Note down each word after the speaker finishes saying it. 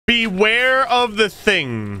Beware of the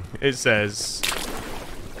thing, it says.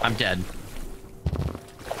 I'm dead.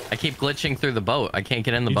 I keep glitching through the boat. I can't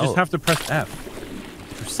get in the boat. You just have to press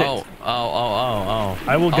F. Oh.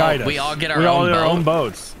 I will guide us. We all get our own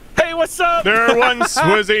boats. Hey, what's up? There once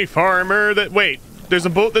was a farmer that... Wait, there's a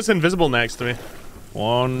boat that's invisible next to me.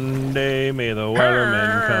 One day may the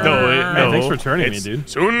weathermen come. No. Hey, thanks for turning me, dude.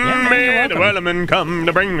 Soon may the weathermen come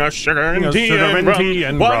to bring us sugar and tea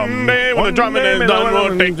and rum. One day when the drumming is done,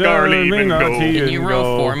 we'll take our leave and go. Can you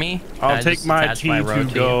row for me? I'll take my tea to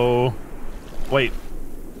go. Wait.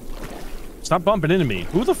 Stop bumping into me.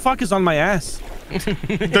 Who the fuck is on my ass?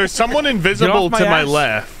 There's someone invisible to my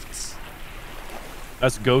left.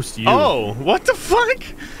 That's Ghost you. Oh, what the fuck?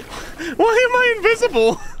 Why am I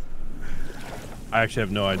invisible? I actually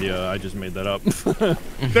have no idea. I just made that up.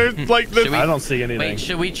 There's like this. I don't see anything. Wait,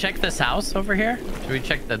 should we check this house over here? Should we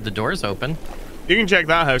check that the door's open? You can check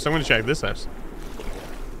that house. I'm going to check this house.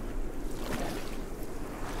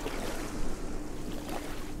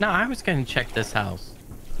 No, I was going to check this house.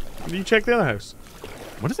 You check the other house.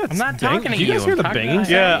 What is that? I'm not talking to you. Do you guys hear the banging?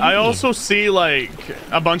 Yeah, I also see like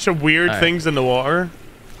a bunch of weird things in the water.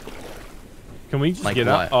 Can we just get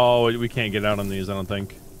out? Oh, we can't get out on these, I don't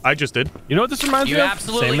think. I just did. You know what this reminds me of? You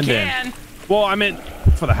absolutely can. Well, I meant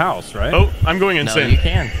for the house, right? Oh, I'm going insane. No, you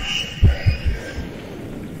can.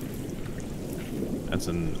 That's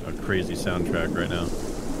a crazy soundtrack right now.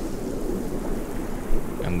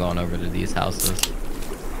 I'm going over to these houses.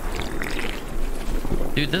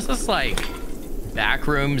 Dude, this is like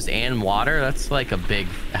Backrooms and water. That's like a big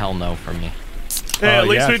hell no for me. Yeah, at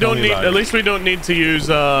least we don't need. At least we don't need to use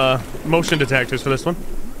motion detectors for this one.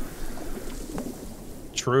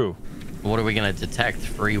 True. What are we gonna detect?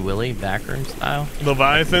 Free Willy Backrooms style?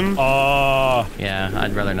 Leviathan. Yeah,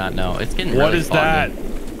 I'd rather not know. It's getting really What is that?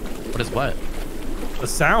 What is what? The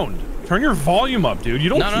sound. Turn your volume up, dude. You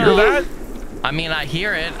don't hear that? I mean, I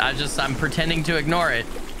hear it. I'm pretending to ignore it.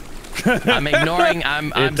 I'm ignoring.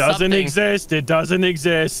 It doesn't exist. It doesn't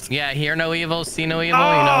exist. Yeah, hear no evil, see no evil. You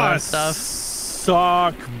know that stuff.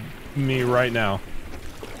 Suck me right now.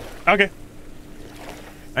 Okay.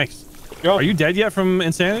 Thanks. Are you dead yet from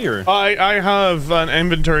insanity, or? I have an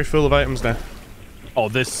inventory full of items now. Oh,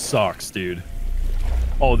 this sucks, dude.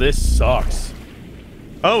 Oh, this sucks.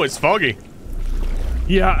 Oh, it's foggy.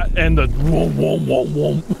 Yeah, and the whoom, whoom,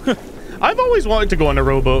 whoom, whoom. I've always wanted to go on a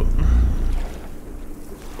rowboat.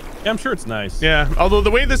 Yeah, I'm sure it's nice. Yeah, although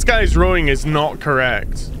the way this guy's rowing is not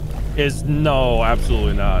correct. No,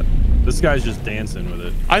 absolutely not. This guy's just dancing with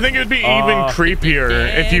it. I think it would be even creepier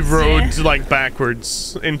if you rode like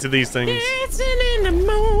backwards into these things. Dancing in the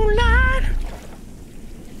moonlight.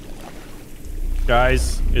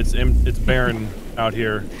 Guys, it's barren out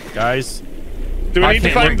here. Guys, do we need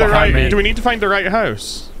to find the right? Do we need to find the right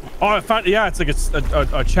house? Oh, I found. Yeah, it's like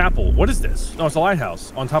a chapel. What is this? No, it's a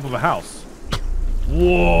lighthouse on top of a house.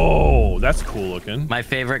 Whoa, that's cool looking. My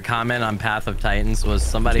favorite comment on Path of Titans was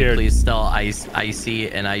somebody please tell Icy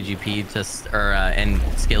and IGP and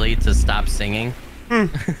Skilly to stop singing.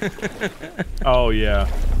 Oh yeah.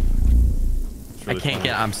 Really I can't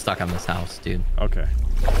get. I'm stuck on this house, dude. Okay.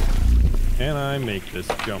 Can I make this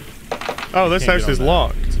jump? Oh, this house is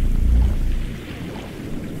locked.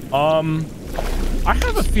 I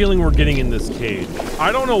have a feeling we're getting in this cage.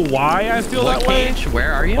 I don't know why I feel that way.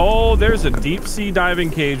 Where are you? Oh, there's a deep sea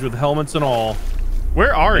diving cage with helmets and all.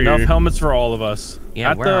 Where are you? Enough helmets for all of us.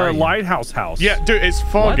 Yeah, at the lighthouse house. Yeah, dude, it's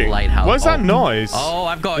foggy. What lighthouse? What's that noise? Oh,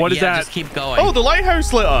 I've got. What is that? Just keep going. Oh, the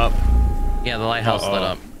lighthouse lit up. Yeah, the lighthouse lit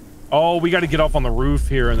up. Oh, we got to get off on the roof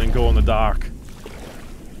here and then go on the dock.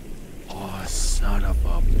 Oh, son of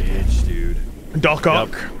a bitch, dude. Dock. Yep.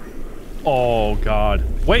 Oh God.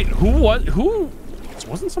 Wait, who?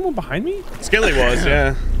 Wasn't someone behind me? Skilly was,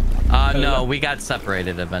 yeah. No, we got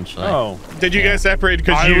separated eventually. Oh. Did you get separated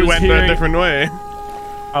because you went a different way?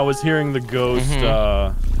 I was hearing the ghost,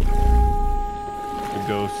 the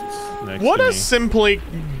ghosts next to me. What a simply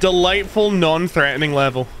delightful, non-threatening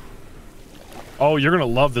level. Oh, you're gonna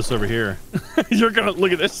love this over here. You're gonna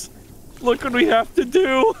look at this. Look what we have to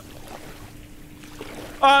do.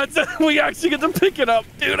 We actually get to pick it up,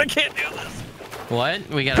 dude. I can't do this. What?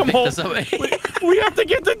 We gotta pick this up. we have to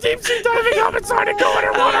get the deep sea diving up and try to go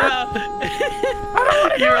underwater. I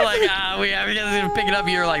don't you were like, we have to pick it up.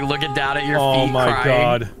 You were like looking down at your feet. Oh my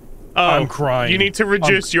God. I'm crying. You need to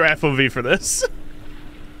reduce your FOV for this.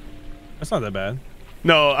 That's not that bad.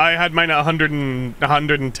 No, I had mine at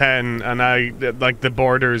 110, and I like the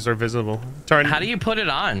borders are visible. How do you put it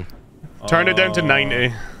on? Turn it down to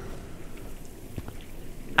 90.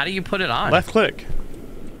 How do you put it on? Left click.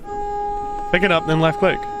 Pick it up, then left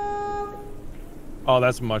click. Oh,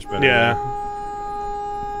 that's much better. Yeah.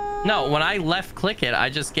 No, when I left click it, I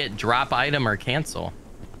just get drop item or cancel.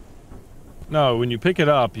 No, when you pick it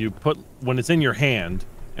up, you put when it's in your hand,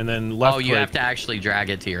 and then left. Oh, you click. have to actually drag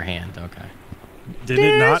it to your hand. Okay. Did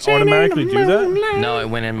it not automatically do that? No, it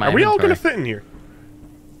went in my. Are we all inventory. gonna fit in here?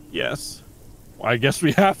 Yes. Well, I guess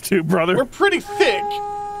we have to, brother. We're pretty thick.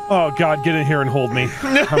 Oh God, get in here and hold me.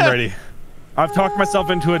 I'm ready. I've talked myself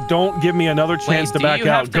into it. Don't give me another chance to back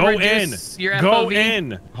out. Go in. Go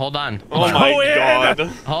in. Hold on. Oh my God.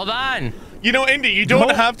 Hold on. You know, Indy, you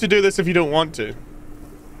don't have to do this if you don't want to.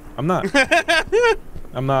 I'm not.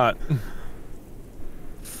 I'm not.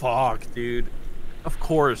 Fuck, dude. Of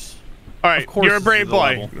course. All right, you're a brave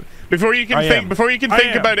boy. Level. Before you can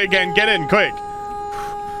think about it again, get in quick.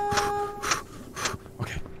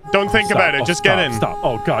 Okay. Don't think about it. Just get in. Stop.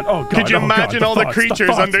 Oh God. Oh God. Could you imagine all the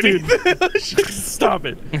creatures underneath? Stop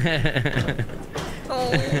it.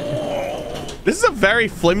 This is a very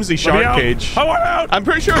flimsy shark cage. I want out. I'm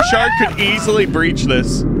pretty sure a shark could easily breach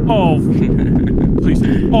this. Oh, please.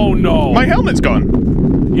 Oh no. My helmet's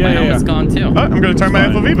gone. Yeah, my helmet's gone too. Oh, I'm gonna turn my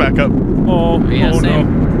FOV back up. Oh, yeah,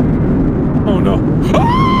 same. No. Oh no.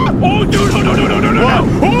 Ah! Oh dude, no.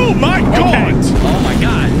 Oh my God. Oh my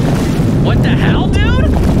God. What the hell, dude?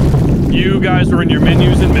 You guys were in your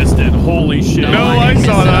menus and missed it. Holy shit. No, I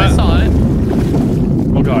saw that. I saw it.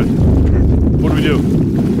 Oh God. What do we do?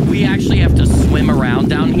 We actually have to swim around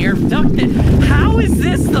down here. How is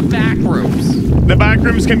this the back rooms? The back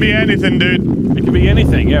rooms can be anything, dude. It can be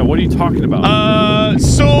anything. Yeah, what are you talking about?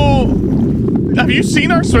 So have you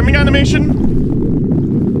seen our swimming animation?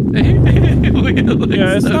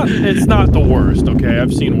 Yeah, it's not the worst, okay?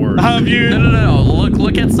 I've seen worse. Have you? No.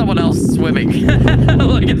 Look at someone else swimming.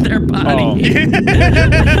 Look at their body. Oh.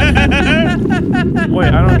 Wait,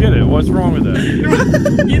 I don't get it. What's wrong with that?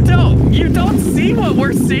 You don't see what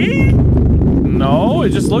we're seeing? No, it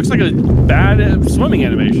just looks like a bad swimming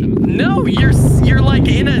animation. No, you're like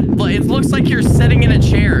in a. It looks like you're sitting in a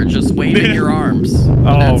chair, just waving your arms.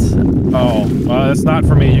 That's not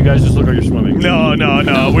for me. You guys just look like you're swimming. No.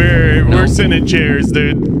 We're sitting in chairs,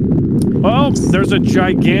 dude. Well, there's a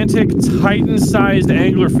gigantic Titan-sized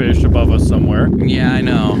anglerfish above us somewhere. Yeah, I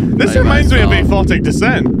know. This reminds me of Aphotic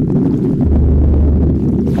Descent.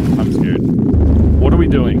 I'm scared. What are we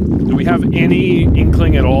doing? Do we have any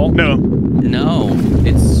inkling at all? No. No,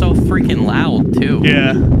 it's so freaking loud too.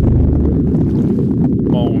 Yeah.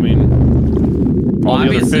 Well, I mean, all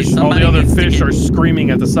the other fish are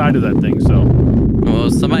screaming at the side of that thing. So.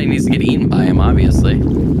 Well, somebody needs to get eaten by him, obviously.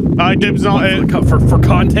 I dibs not it. For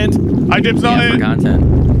content? I dibs not it. For content.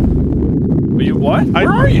 What? Where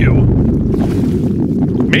are you?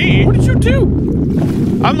 Me? What did you do?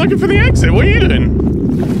 I'm looking for the exit. What are you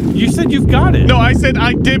doing? You said you've got it. No, I said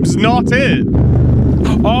I dibs not it.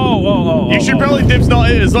 Oh. You should probably dibs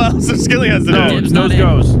not it as well, so Skilly has to do it. Nose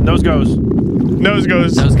goes. Nose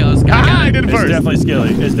goes. Ah, I did it first. It's definitely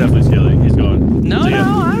Skilly. He's going. No, I'm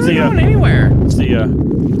not going anywhere. See ya.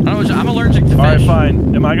 I'm allergic to fish. All right,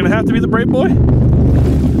 fine. Am I gonna have to be the brave boy?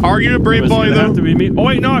 Are you a brave boy though? Have to be me. Oh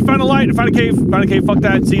wait, no. I found a light. I found a cave. Fuck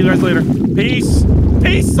that. See you guys later. Peace,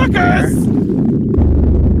 suckers.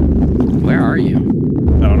 Where are you?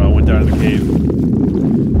 I don't know. I went down to the cave.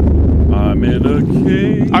 I'm in a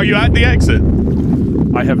cave. Are you at the exit?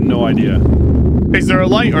 I have no idea. Is there a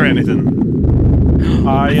light or anything?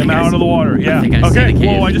 I am out of the water. Yeah. Okay.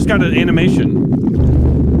 Whoa! I just got an animation,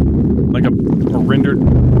 like a rendered,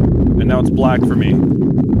 and now it's black for me.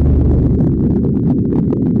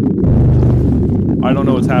 I don't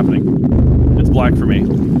know what's happening. It's black for me.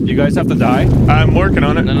 You guys have to die? I'm working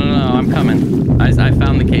on it. No. I'm coming. I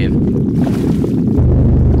found the cave.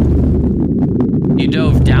 You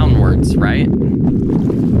dove downwards, right?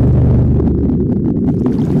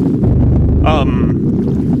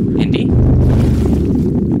 Indy?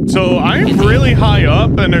 So I'm really high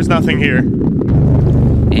up and there's nothing here.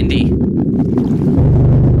 Indy?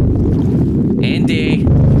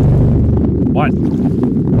 What?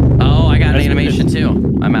 Oh, I got an animation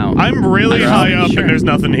too. I'm out. I'm really high up and there's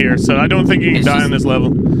nothing here, so I don't think you can die on this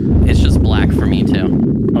level. It's just black for me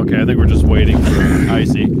too. Okay, I think we're just waiting for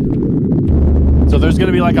Icy. So there's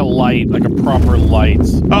gonna be like a light, like a proper light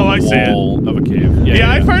on the wall of a cave.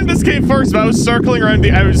 Yeah, I found this cave first, but I was circling around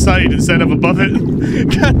the outside instead of above it.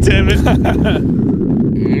 God damn it.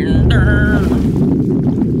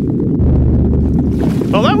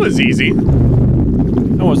 Well, that was easy.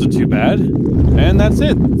 That wasn't too bad. And that's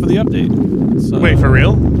it for the update. So, wait, for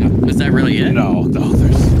real? Is that really it? No,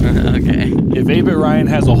 there's... Okay. If 8-Bit Ryan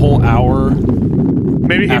has a whole hour...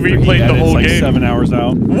 Maybe he replayed the whole game. 7 hours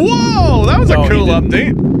out. Whoa, that was a cool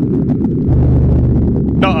update.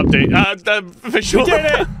 Not update. Official. We did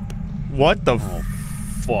it! What the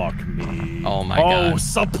fuck me. Oh my god. Oh,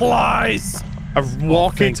 supplies. A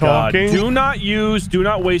walkie-talkie. Do not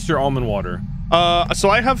waste your almond water. So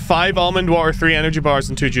I have 5 almond water, 3 energy bars,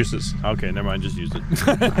 and 2 juices. Okay, never mind. Just use it.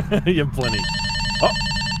 You have plenty. Oh,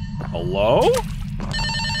 hello?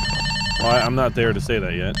 Well, I'm not there to say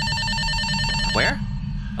that yet. Where?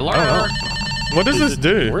 Hello? What does this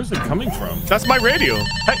do? Where's it coming from? That's my radio.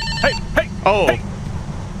 Hey! Oh. Hey.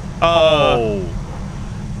 Oh.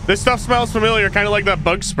 This stuff smells familiar, kind of like that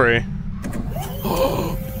bug spray.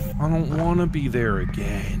 I don't want to be there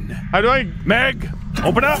again. How do I... Meg!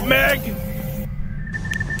 Open up, Meg!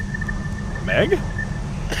 Meg?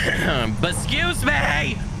 But excuse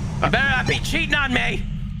me! You better not be cheating on me!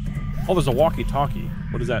 Oh, there's a walkie-talkie.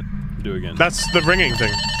 What does that do again? That's the ringing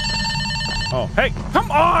thing. Oh, hey,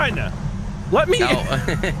 come on! Let me... No.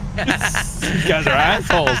 These guys are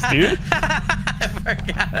assholes, dude. I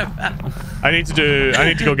forgot about it. I need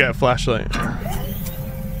to go get a flashlight.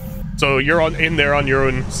 So you're in there on your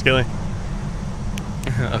own, Skilly.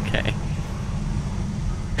 Okay.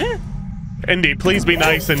 Indy, please be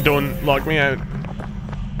nice and don't lock me out.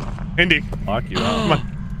 Indy. Lock you out. Come on.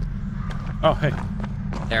 Oh, hey.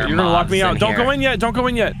 You're gonna lock me out. Don't here. go in yet. Don't go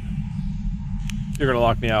in yet. You're gonna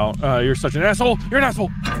lock me out. You're such an asshole. You're an asshole.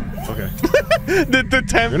 Okay. the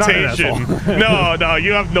temptation. No,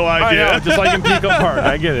 you have no idea. I know, just like in Pico Park.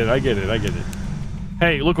 I get it.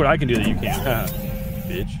 Hey, look what I can do that you can't.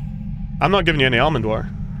 Bitch. I'm not giving you any almond water.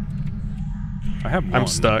 I have one. I'm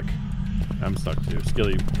stuck. I'm stuck too.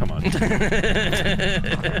 Skilly, come on. We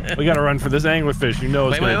gotta run for this anglerfish. You know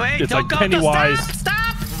it's wait. It's Don't like go, Pennywise.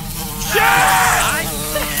 Stop!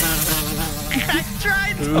 I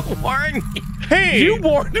tried to warn you. Hey! You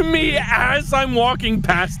warned me as I'm walking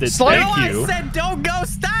past it. Slight- Thank you. I said don't go.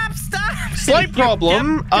 Stop! Slight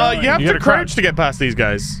problem. You have to crouch to get past these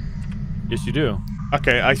guys. Yes, you do.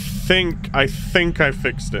 Okay, I think I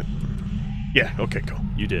fixed it. Yeah, okay, go.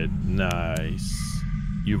 You did. Nice.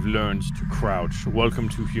 You've learned to crouch. Welcome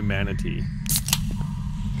to humanity.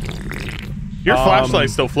 Your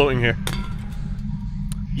flashlight's still floating here.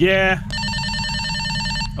 Yeah.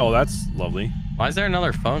 Oh, that's lovely. Why is there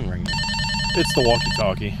another phone ringing? It's the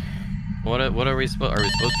walkie-talkie. What are we supposed? Are we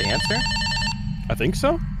supposed to answer? I think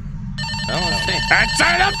so. Oh, let's see.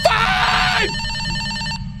 Answer the phone!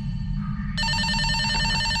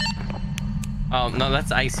 Oh no,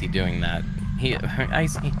 that's Icy doing that.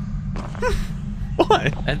 Icy.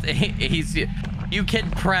 What? He's. You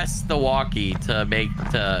can press the walkie to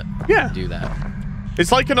do that.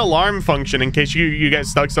 It's like an alarm function in case you get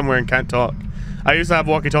stuck somewhere and can't talk. I used to have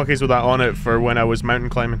walkie-talkies with that on it for when I was mountain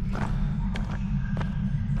climbing.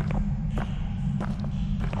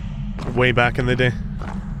 Way back in the day.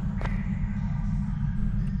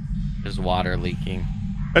 There's water leaking.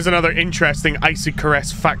 There's another interesting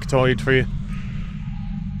IcyCaress factoid for you.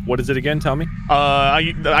 What is it again? Tell me. I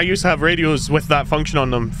used to have radios with that function on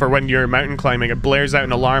them for when you're mountain climbing. It blares out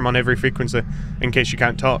an alarm on every frequency in case you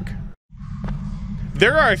can't talk.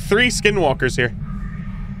 There are 3 skinwalkers here.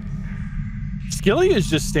 Skilly is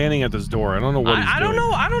just standing at this door. I don't know what he's doing. I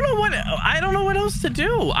don't know what else to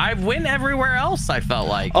do. I went everywhere else, I felt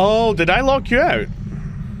like. Oh, did I lock you out?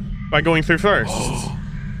 By going through first?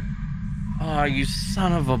 Oh, you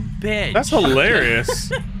son of a bitch. That's hilarious.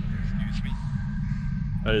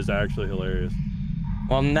 That is actually hilarious.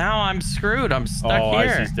 Well, now I'm screwed. I'm stuck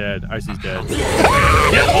here. Icy's dead. Icy's dead.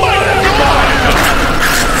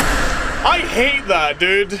 I hate that,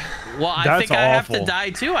 dude. Well, I That's think I have awful. to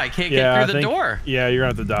die too. I can't get through the door. Yeah, you're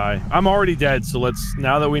gonna have to die. I'm already dead, so let's.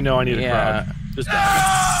 Now that we know I need a crowd, just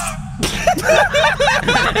die.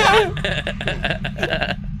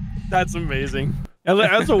 That's amazing.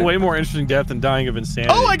 That's a way more interesting death than dying of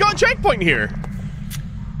insanity. Oh, I got a checkpoint here.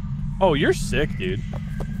 Oh, you're sick, dude.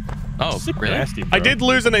 Oh, sick, really? nasty, bro. I did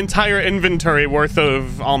lose an entire inventory worth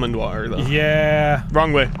of almond water, though. Yeah.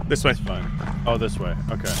 Wrong way. This way. That's fine. Oh, this way.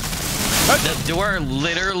 Okay. The door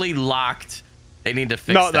literally locked. They need to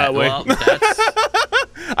fix Not that way. Well, that's...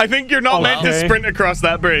 I think you're not meant to sprint across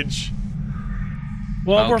that bridge.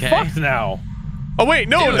 Well, we're fucked now. Oh, wait.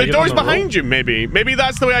 No, Dude, the door's behind you, maybe. Maybe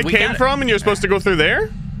that's the way I came from and you're supposed to go through there?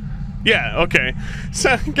 Yeah, okay.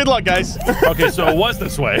 So, good luck, guys. Okay, so it was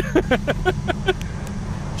this way.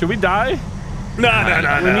 Should we die?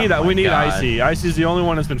 No. We need Icy. Icy's the only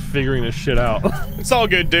one that's been figuring this shit out. It's all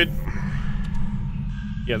good, dude.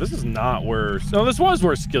 Yeah, this is not where... No, this was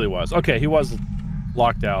where Skilly was. Okay, he was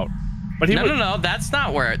locked out. But he No, that's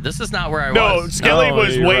not where... This is not where I was. No, Skilly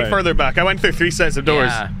was way further back. I went through 3 sets of doors.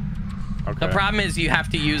 Yeah. Okay. The problem is you have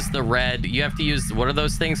to use the red... You have to use... What are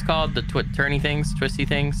those things called? The turny things? Twisty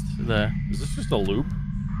things? Is this just a loop?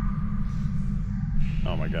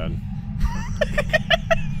 Oh my god.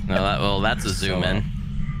 Well, that's a zoom in.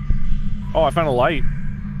 Oh, I found a light.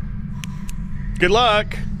 Good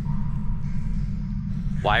luck.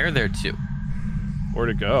 Why are there two? Where'd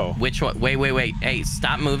it go? Which one? Wait. Hey,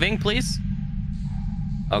 stop moving, please.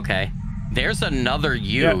 Okay. There's another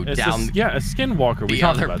you down. A skinwalker. The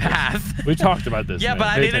other path. We talked about this. Yeah, man. but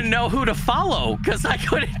I didn't know who to follow because I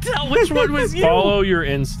couldn't tell which one was you. Follow your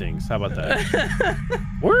instincts. How about that?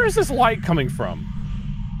 Where is this light coming from?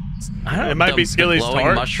 I don't know. It might be Skilly's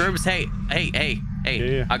torch. Mushrooms. Hey.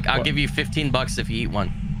 Yeah. I'll give you $15 if you eat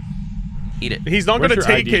one. Eat it. He's not going to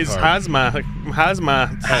take his hazmat.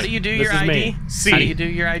 How do you do your ID? C. How do you do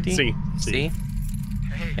your ID? C.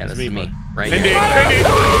 Yeah, that's me. Right Indeed. here.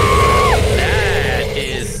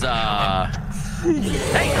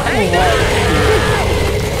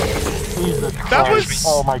 That is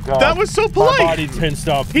Oh my god. That was so polite. My body tensed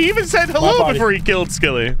up. He even said hello before he killed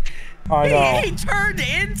Skilly. I know. He turned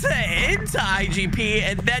into IGP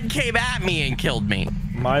and then came at me and killed me.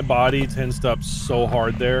 My body tensed up so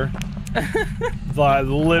hard there. I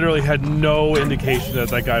literally had no indication that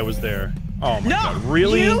that guy was there. Oh my god.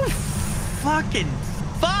 Really? You fucking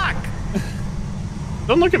fuck.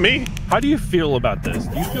 Don't look at me. How do you feel about this?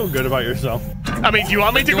 Do you feel good about yourself? I mean, do you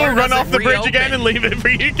want me to go run off the bridge again and leave it for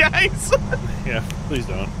you guys? Yeah, please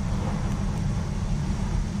don't.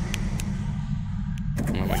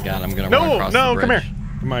 Oh my god, I'm gonna run across the bridge. Come here.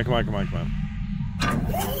 Come on.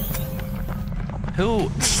 Who?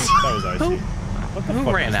 That was icy. What the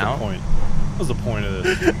fuck ran out? What was the point of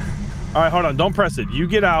this? All right, hold on. Don't press it. You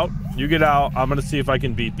get out. I'm gonna see if I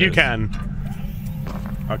can beat this. You can.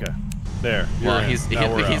 Okay. There. Well, he's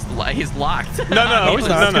locked. No, he's not. It's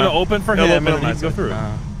gonna open for him and he can go through.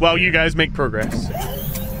 Well, you guys make progress.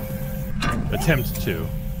 Attempt to.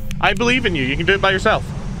 I believe in you. You can do it by yourself.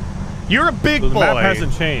 You're a big boy. The map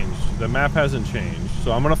hasn't changed. The map hasn't changed.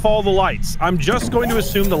 So I'm gonna follow the lights. I'm just going to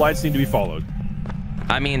assume the lights need to be followed.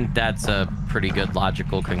 I mean, that's a pretty good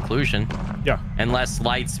logical conclusion. Yeah. Unless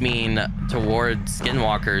lights mean towards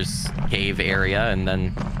Skinwalker's cave area, and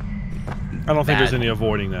then... I don't think there's any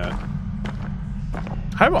avoiding that.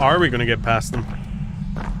 How are we going to get past them?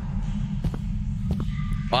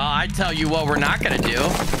 Well, I tell you what we're not going to do.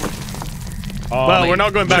 Well, we're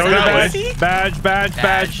not going back that way.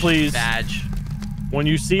 Badge, please. Badge. When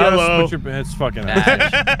you see us, put your... It's fucking...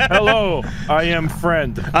 Hello, I am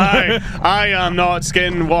friend. I am not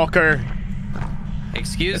Skinwalker.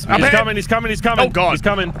 Excuse me. He's coming. Oh, God. He's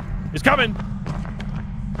coming.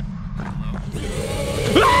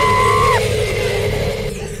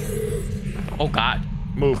 Oh, God.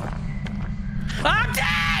 Move. I'm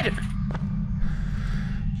dead!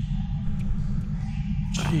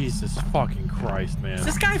 Jesus fucking Christ, man. Is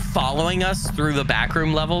this guy following us through the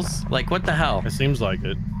backroom levels? Like, what the hell? It seems like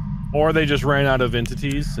it. Or they just ran out of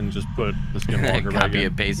entities and just put the Skinwalker back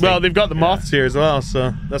in. Well, they've got the moths here as well,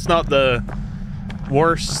 so that's not the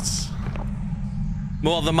worst.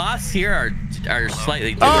 Well, the moths here are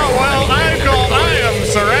slightly different. Oh, well, I am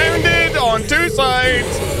surrounded on two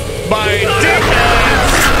sides by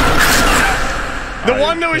dickheads. The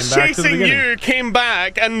one that was chasing you came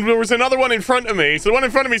back, and there was another one in front of me. So the one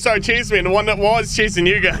in front of me started chasing me, and the one that was chasing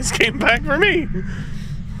you guys came back for me.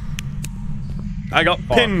 I got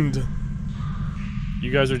pinned.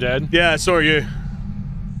 You guys are dead? Yeah, so are you.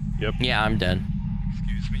 Yep. Yeah, I'm dead.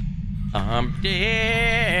 Excuse me? I'm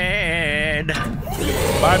dead.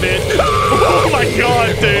 Bye, bitch. Oh my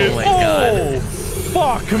god, dude. Oh my god. Oh,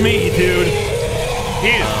 fuck me, dude. He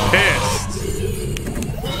is pissed.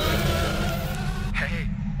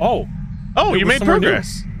 Oh. Oh, you made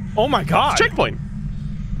progress. New. Oh my god. Checkpoint.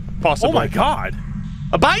 Possibly. Oh my god.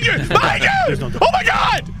 Behind you! Behind you! Oh my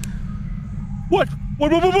god! What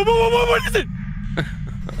is it?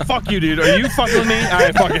 Fuck you, dude. Are you fucking with me?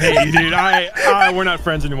 I fucking hate you, dude. We're not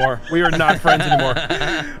friends anymore. We are not friends anymore.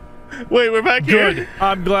 Wait, we're back here? Good.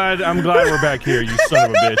 I'm glad we're back here, you son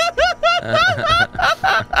of a bitch.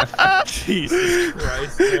 Jesus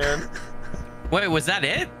Christ, man. Wait, was that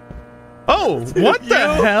it? Oh, what the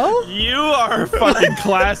hell? You are a fucking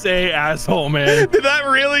class A asshole, man. Did that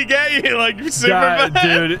really get you, like, super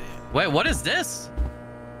bad? Dude. Wait, what is this?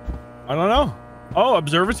 I don't know. Oh,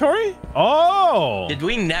 observatory? Oh. Did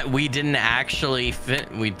we didn't actually fit.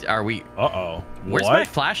 Uh-oh. Where's my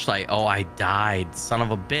flashlight? Oh, I died. Son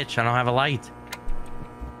of a bitch. I don't have a light.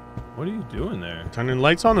 What are you doing there? Turning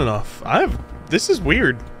lights on and off. This is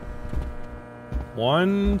weird.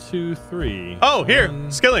 1, 2, 3. Oh, here.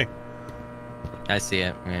 Skilly. I see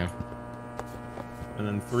it. Yeah. And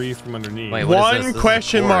then 3 from underneath. Wait, what is this? 1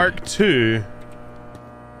 question mark 2.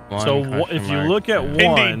 So if you look at one,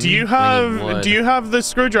 Indy, do you have the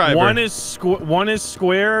screwdriver? One is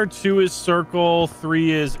square, 2 is circle,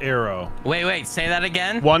 3 is arrow. Wait, say that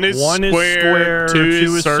again. One is square, 2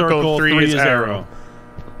 is circle, 3 is arrow.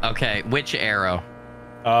 Okay, which arrow?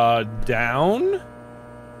 Down.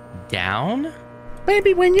 Down?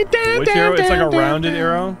 Baby, when you're down, which arrow? It's like a rounded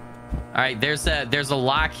arrow. All right, there's a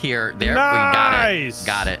lock here. There, nice. We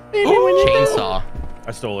got it. Chainsaw.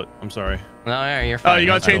 I stole it. I'm sorry. No, yeah, you're fine. Oh, you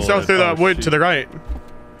got chainsaw through the wood to the right.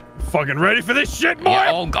 Fucking ready for this shit, boy?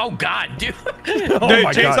 Yeah, oh God, dude. Dude,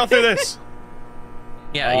 chainsaw through this.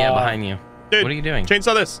 Yeah, behind you. Dude, what are you doing?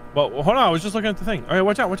 Chainsaw this. Well, hold on. I was just looking at the thing. All right,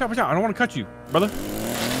 watch out. I don't want to cut you, brother.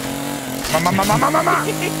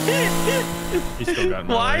 He still got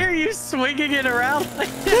me. Why are you swinging it around like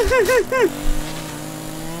this?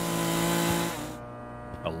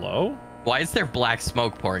 Hello? Why is there black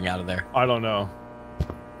smoke pouring out of there? I don't know.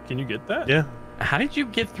 Can you get that? Yeah. How did you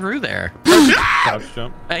get through there? Couch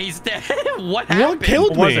jump. He's dead. What happened? What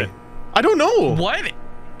killed me? Was it? I don't know. What?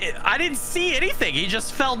 I didn't see anything. He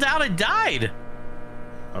just fell down and died.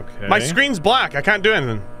 Okay. My screen's black. I can't do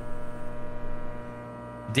anything.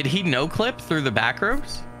 Did he no-clip through the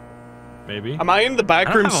backrooms? Maybe. Am I in the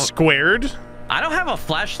backroom squared? I don't have a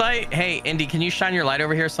flashlight. Hey, Indy, can you shine your light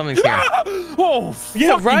over here? Something's here. Whoa,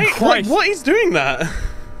 yeah, right? Christ. What is doing that?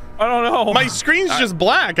 I don't know. My screen's just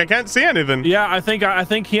black. I can't see anything. Yeah, I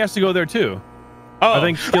think he has to go there too. Oh. I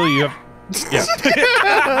think Skilly, you have. Yeah.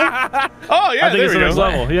 Oh yeah, I think it's the next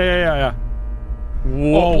level. Yeah.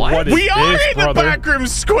 Whoa, what is we are this, in the backroom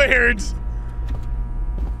squared.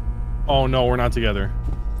 Oh no, we're not together.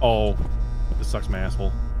 Oh, this sucks my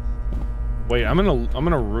asshole. Wait, I'm in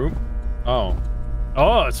a room. Oh,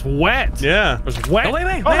 it's wet. Yeah, it's wet. Oh,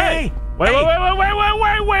 wait.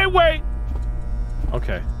 Wait.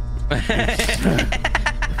 Okay.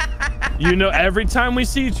 You know, every time we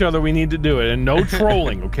see each other, we need to do it, and no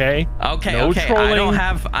trolling, okay? Okay. Trolling. I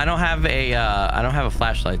don't have a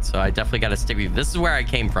flashlight, so I definitely got to stick with you. This is where I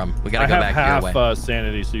came from. We gotta go back your way. I have half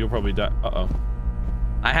sanity, so you'll probably die.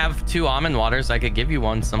 I have 2 almond waters. I could give you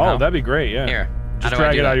one somehow. Oh, that'd be great. Yeah. Here. Just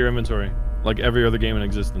drag it out of your inventory, like every other game in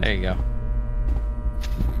existence. There you go.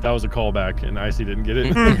 That was a callback, and Icy didn't get it.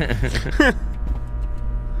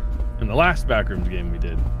 In the last Backrooms game we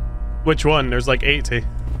did. Which one? There's like 80.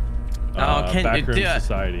 Backrooms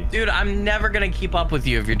Society. Dude, I'm never gonna keep up with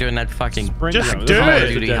you if you're doing that fucking just do Call of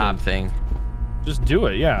Duty hop thing. Just do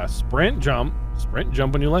it, yeah. Sprint, jump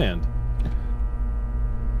when you land.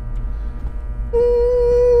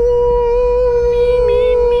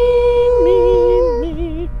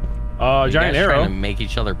 Giant arrow. Trying to make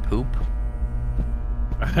each other poop.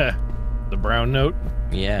 The brown note.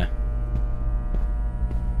 Yeah.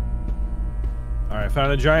 All right,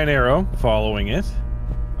 found a giant arrow. Following it.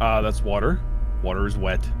 That's water. Water is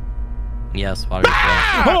wet. Yes, water is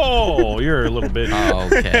wet. Oh, you're a little bit. Oh,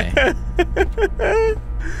 okay.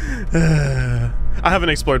 I haven't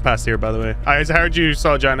explored past here, by the way. I heard you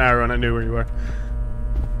saw a giant arrow and I knew where you were.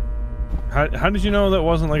 How did you know that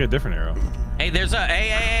wasn't like a different arrow? Hey, there's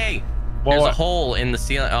a there's a hole in the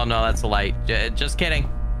ceiling. Oh no, that's a light. Just kidding.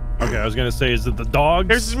 Okay, I was gonna say, is it the dogs?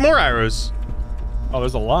 There's more arrows. Oh,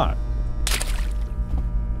 there's a lot.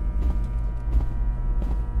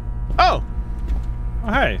 Oh.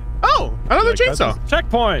 Oh, hey. Oh, another chainsaw.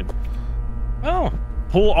 Checkpoint. Oh.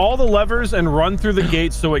 Pull all the levers and run through the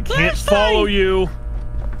gate so it can't follow you.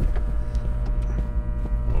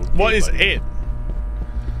 Okay, what is it?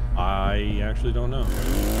 I actually don't know.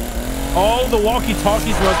 Oh, the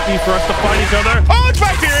walkie-talkies must be for us to find each other. Oh, it's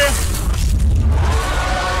bacteria.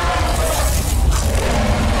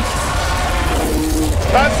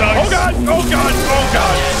 That sucks. Oh god! Oh god! Oh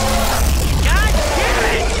god! God damn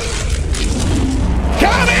it!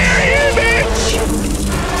 Come here, you bitch!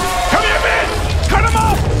 Come here, bitch! Cut him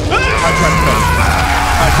off! I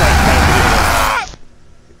tried to cut him.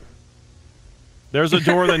 There's a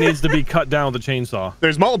door that needs to be cut down with a chainsaw.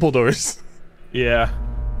 There's multiple doors. Yeah.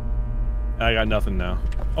 I got nothing now.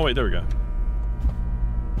 Oh wait, there we go.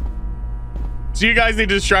 So you guys need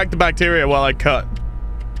to distract the bacteria while I cut.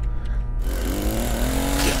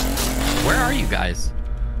 Where are you guys?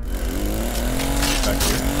 Back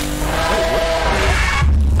here.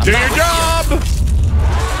 Do your job!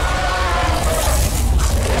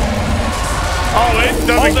 Oh, it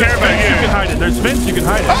doesn't care about you. You can hide it. There's vents, you can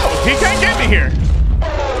hide it. Oh, he can't get me here.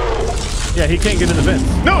 Yeah, he can't get in the vents.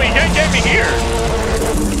 No, he can't get me here.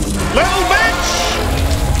 Little bitch!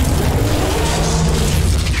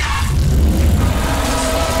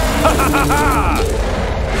 Ha ha ha ha!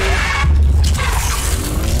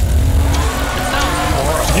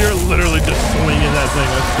 You're literally just swinging that thing.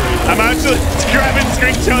 That's crazy. I'm actually grabbing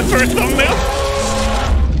screenshots for a thumbnail.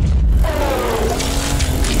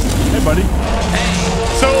 Hey, buddy.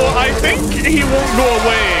 So I think he won't go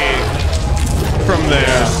away from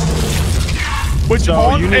there. Which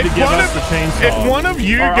so you need to give us the chainsaw. If one of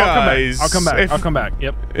you guys, I'll come back. I'll come back.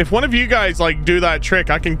 Yep. If one of you guys like do that trick,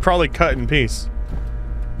 I can probably cut in piece.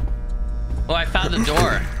 Oh, I found the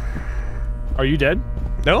door. Are you dead?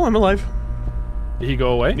 No, I'm alive. Did he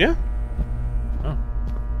go away? Yeah. Oh.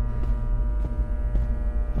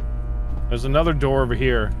 There's another door over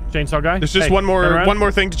here. Chainsaw guy. There's just one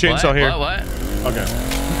more thing to chainsaw here. What? Okay.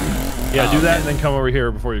 Yeah, do that and then come over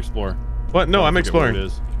here before you explore. What? No, I'm exploring. It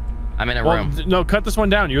is. I'm in a room. No, cut this one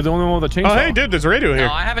down. You're the only one with a chainsaw. Oh, hey, dude, there's a radio here.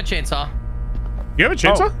 No, I have a chainsaw. You have a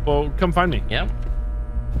chainsaw? Oh, well, come find me. Yep.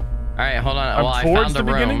 All right, hold on. Well, I towards found the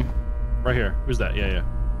room. beginning. Right here. Who's that? Yeah.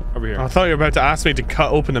 Over here. I thought you were about to ask me to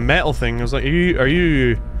cut open the metal thing. I was like, are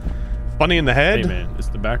you funny in the head? Hey, man, it's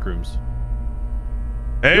the Backrooms.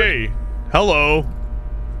 Hey, hello.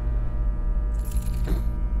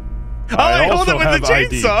 I hold it with the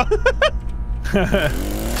chainsaw.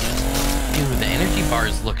 Dude, the energy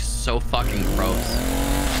bars look so fucking gross.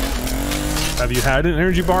 Have you had an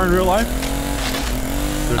energy bar in real life?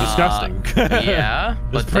 They're disgusting. Yeah,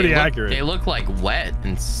 it's pretty accurate. They look like wet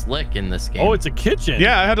and slick in this game. Oh, it's a kitchen.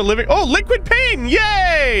 Yeah, I had a living. Oh, liquid pain!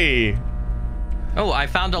 Yay! Oh, I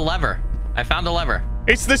found a lever.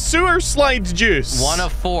 It's the sewer slide juice. 1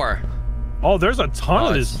 of 4. Oh, there's a ton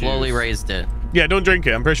of this Slowly juice. raised it. Yeah, don't drink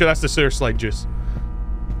it. I'm pretty sure that's the sewer slide juice.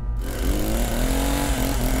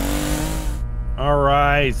 All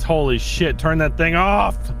right. Holy shit. Turn that thing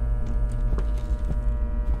off.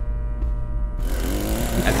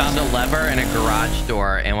 I found a lever in a garage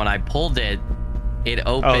door, and when I pulled it, it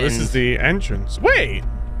opened. Oh, this is the entrance. Wait.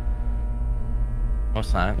 Oh,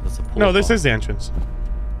 it's not. That's a pool. No, this is the entrance.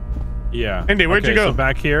 Yeah. Andy, where'd you go? So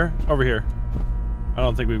back here. Over here. I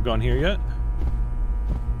don't think we've gone here yet.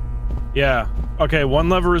 Yeah. Okay, one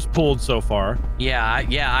lever is pulled so far. Yeah.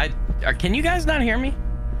 Can you guys not hear me?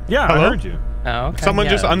 Yeah, Hello? I heard you. Oh, okay. Someone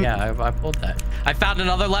just Yeah, I pulled that. I found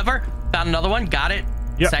another lever. Found another one. Got it.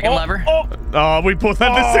 Yeah. Second lever. Oh, we both had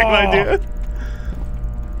the same idea.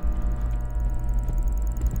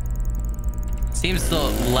 Seems the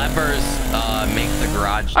levers make the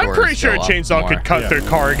garage doors I'm pretty sure a go up chainsaw more. could cut through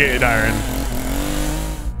corrugated iron.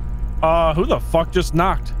 Who the fuck just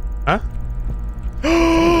knocked? Huh?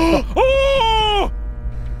 Oh!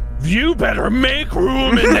 You better make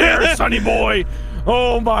room in there, sonny boy.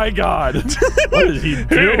 Oh my god. What is he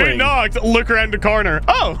doing? Who knocked? Look around the corner.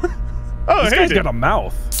 Oh. Oh, This hey, guy's dude. got a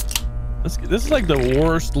mouth. This is like the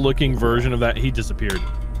worst looking version of that. He disappeared.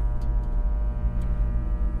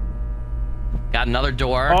 Got another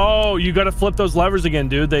door. Oh, you got to flip those levers again,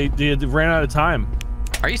 dude. They ran out of time.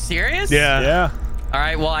 Are you serious? Yeah. All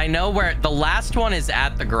right. Well, I know where the last one is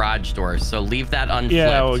at the garage door, so leave that unflipped.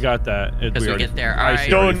 Yeah, we got that. Because we get there. All I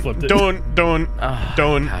right. already flipped it. Don't God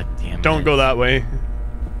damn it. go that way.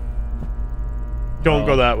 Don't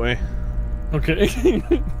go that way. Okay.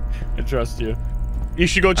 I trust you. You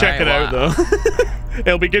should go check All it right, out, though.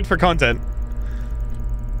 It'll be good for content.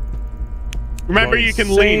 Remember, you can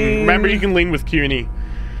lean. Remember, you can lean with Q and E.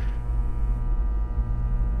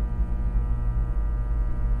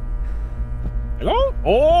 Hello?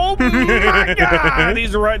 Oh my god!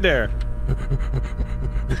 He's right there.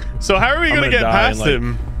 So how are we gonna get die in, past like,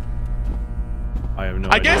 him? I have no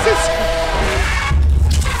I idea. guess it's.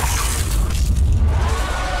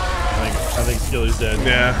 I think Skilly's dead.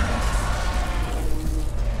 Yeah.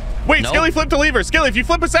 Wait, Nope. Skilly flipped a lever. Skilly, if you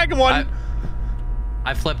flip a second one,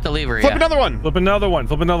 I flipped the lever. flip yeah. another one. Flip another one.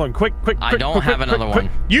 Flip another one. Quick, quick, I quick, don't quick, have quick, another quick,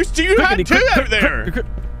 one. You had two out there.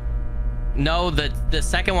 No, the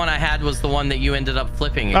second one I had was the one that you ended up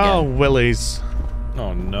flipping again. Oh, Willies.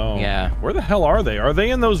 Oh no. Yeah. Where the hell are they? Are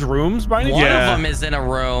they in those rooms by any One chance? of them is in a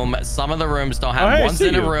room. Some of the rooms don't have. Oh, hey, I One's see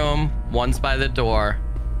in a you. room. One's by the door.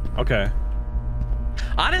 Okay.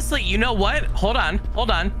 Honestly, you know what? Hold on.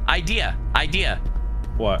 Idea.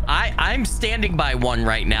 What? I'm standing by one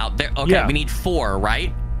right now. There. Okay, Yeah. we need 4,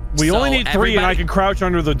 right? We So only need 3, and I everybody- can crouch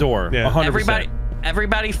under the door. Yeah. 100%.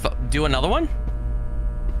 Everybody, do another one.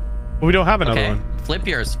 We don't have another Okay. one. Flip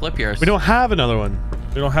yours. We don't have another one.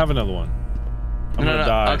 We don't have another one. I'm No, gonna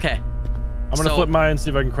die. Okay. I'm gonna So- flip mine and see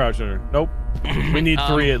if I can crouch under. Nope. We need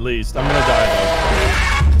 3 at least. I'm gonna die though.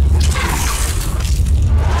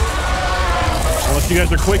 Unless you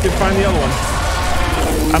guys are quick and find the other one.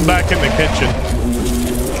 I'm back in the kitchen.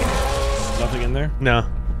 Nothing in there? No.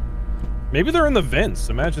 Maybe they're in the vents.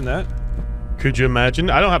 Imagine that. Could you imagine?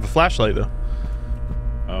 I don't have a flashlight though.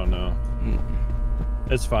 Oh no.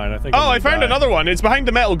 It's fine. I think. Oh, I found another one. It's behind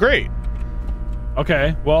the metal grate.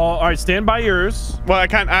 Okay. Well, all right. Stand by yours. Well, I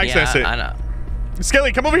can't access it. I know.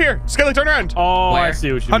 Skilly, come over here. Skilly, turn around. Oh, Where? I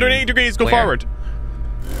see what you 180 mean. degrees, go Where? forward.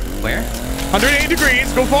 Where? 180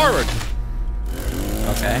 degrees, go forward.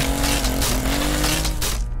 Okay.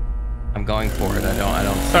 I'm going for it. I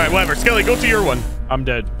don't see All right, whatever. Skilly, go to your one. I'm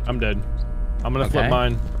dead. I'm dead. I'm gonna flip Okay.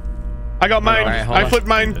 mine. I got mine. All right, hold I on. flipped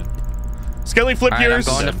mine. Skilly, flip All right, yours.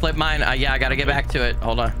 I'm going to flip mine. Yeah, I gotta get back to it.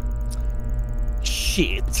 Hold on.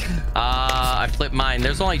 Shit. I flipped mine.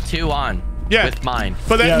 There's only 2 on. Yeah. With mine.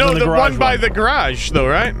 But then, Yeah, no, then the the garage one by one. the garage, though,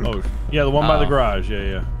 right? Oh, yeah, the one by the Oh. garage. Yeah,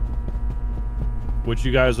 yeah. Which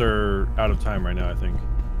you guys are out of time right now, I think.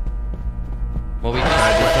 Well, we I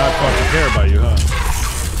just does not fucking care about you,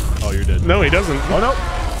 huh? Oh, you're dead. No, he doesn't. Oh, no.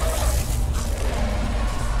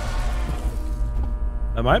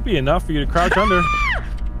 That might be enough for you to crouch under.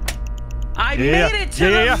 I Yeah, made it to yeah,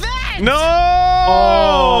 the yeah. vent. No!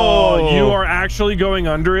 Oh, you are actually going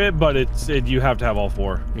under it, but you have to have all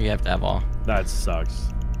 4. You have to have all. That sucks.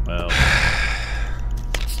 Well.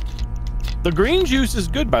 The green juice is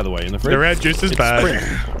good, by the way, in the fridge. The red juice is It's bad.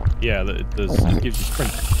 sprint. Yeah, it gives you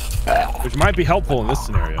sprint, which might be helpful in this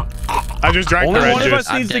scenario. I just drank Only the red one of juice.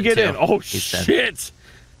 us needs to dead get too. in. Oh, He's dead. shit.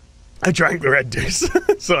 I drank the red juice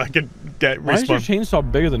so I could get Why is your respawn.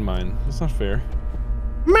 chainsaw bigger than mine? That's not fair.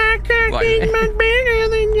 My cockie's much bigger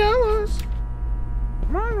than yours.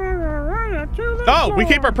 Oh, we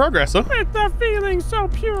keep our progress, though. With the feeling so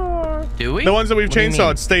pure. Do we? The ones that we've What do you chainsawed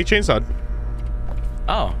mean? stay chainsawed.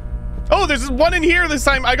 Oh. Oh, there's one in here this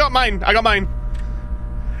time. I got mine. I got mine.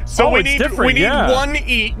 So Oh, we it's need different, yeah. one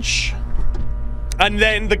each, and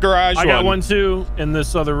then the garage one. I got one too in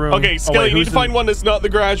this other room. Okay, Skilly, you need to find one that's not the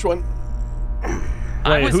garage one. I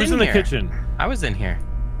Wait, was who's in the here. kitchen? I was in here.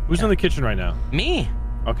 Who's in the kitchen right now? Me.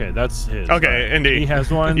 Okay, that's his. Okay, right. indeed. He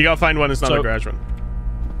has one. You gotta find one that's not the So- garage one.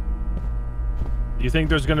 You think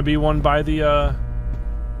there's gonna be one by the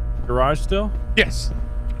garage still? Yes,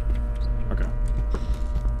 Okay.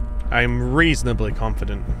 I'm reasonably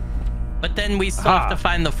confident. But then we still Aha. have to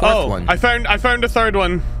find the 4th Oh, one. I found a third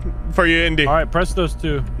one for you, Indy. All right, press those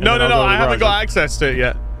 2. and No, then no, I'll no, go to I the haven't garage. got access to it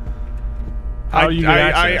yet. How do you get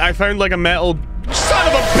access? I found like a metal. Son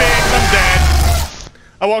of a bitch! I'm dead.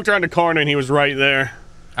 I walked around the corner and he was right there.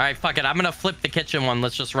 All right, fuck it. I'm gonna flip the kitchen one.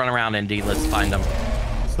 Let's just run around, Indy. Let's find them.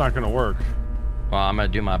 It's not gonna work. Well, I'm gonna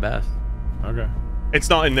do my best. Okay. It's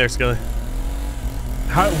not in there, Skilly.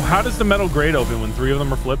 How does the metal grate open when 3 of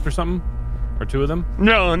them are flipped or something? Or 2 of them?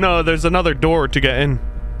 No, no, there's another door to get in.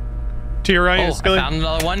 To your right, Oh, I Skilly. found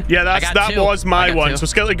another one. Yeah, I got that 2. was I my got one. 2. So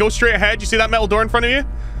Skilly, go straight ahead. You see that metal door in front of you?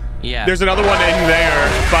 Yeah. There's another one in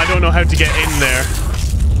there, but I don't know how to get in there.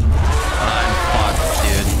 I'm fucked,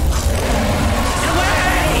 dude. Get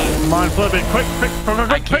away! Come on, flip it. Quick, quick, quick, quick,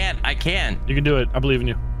 I quick. can't. I can't. You can do it. I believe in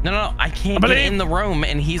you. No, I can't I get believe. in the room,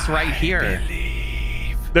 and he's right here.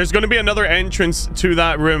 There's going to be another entrance to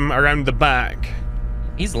that room around the back.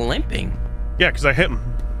 He's limping. Yeah, because I hit him.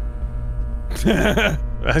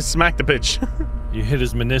 I smacked the bitch. You hit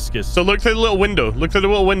his meniscus. So look through the little window. Look through the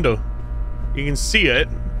little window. You can see it.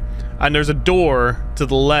 And there's a door to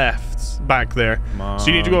the left back there. So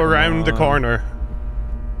you need to go around the corner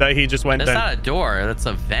that he just went That's down. not a door. That's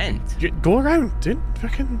a vent. Go around, dude.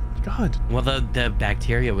 Fucking God. Well, the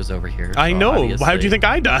bacteria was over here. I so know. How do obviously- you think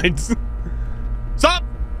I died? Stop!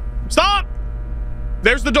 Stop!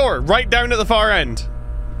 There's the door right down at the far end.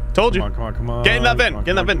 Told you. Come on, come on, come on. Get in that vent. Come on,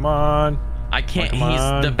 Get in that vent. Come on. I can't. Come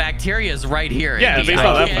on. The bacteria is right here. Yeah, Indy. based I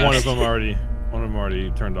on that can't- One of them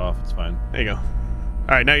already turned off. It's fine. There you go.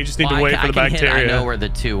 All right, now you just need Well, to wait for the I can hit, bacteria. I know where the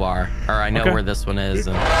 2 are, or I know Okay. where this one is.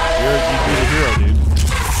 And, You'd be the hero, dude.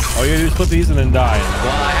 All you gotta do is flip these and then die.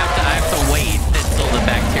 well, I have to wait until the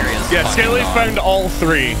bacteria is Yeah, fucking Scaly's gone. found all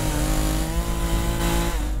 3.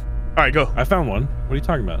 All right, go. I found one. What are you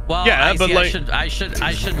talking about? Well, Yeah, I, but see, like-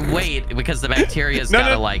 I should wait because the bacteria's No,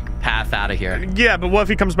 gotta no. like path out of here. Yeah, but what if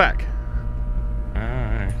he comes back?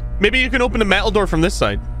 Alright. Maybe you can open the metal door from this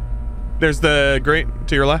side. There's the grate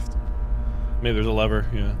to your left. Maybe there's a lever.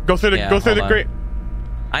 Yeah. Go through the Yeah, go through hold the on. grate.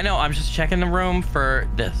 I know. I'm just checking the room for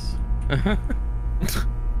this.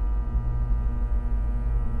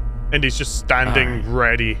 And he's just standing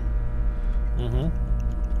ready. Mm-hmm. All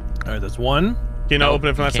right, that's one. Can you not Nope, open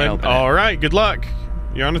it from you that can't side? open it. All right, good luck.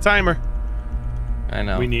 You're on a timer. I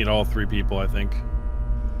know. We need all 3 people, I think.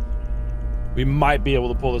 We might be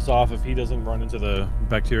able to pull this off if he doesn't run into the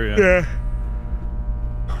bacteria. Yeah.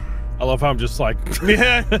 I love how I'm just like,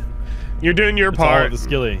 Yeah. You're doing your it's all part. the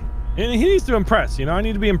skilly. And he needs to impress, you know? I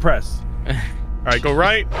need to be impressed. All right, go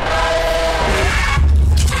right.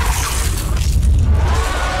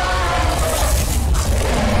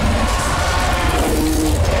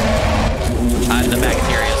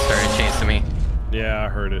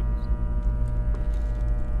 heard it.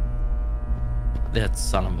 That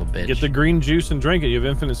son of a bitch. Get the green juice and drink it. You have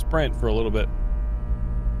infinite sprint for a little bit.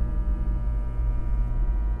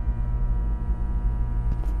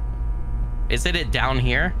 Isn't it down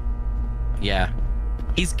here? Yeah.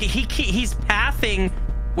 He's pathing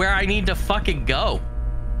where I need to fucking go.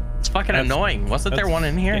 It's fucking annoying. Wasn't there one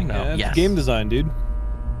in here? No. Yes. Game design, dude.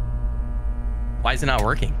 Why is it not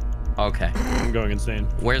working? Okay. I'm going insane.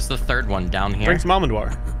 Where's the third one? Down here? Drink some almond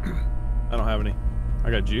water. I don't have any.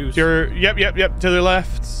 I got juice. Yep. To the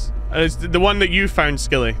left. It's the one that you found,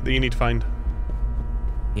 Skilly, that you need to find.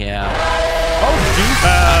 Yeah. Oh,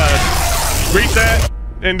 juice. Reset.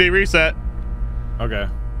 Indy, reset. Okay.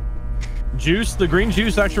 Juice. The green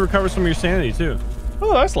juice actually recovers some of your sanity too.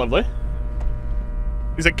 Oh, that's lovely.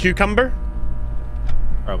 Is it cucumber?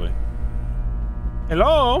 Probably.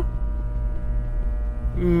 Hello,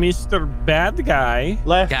 Mr. Bad Guy.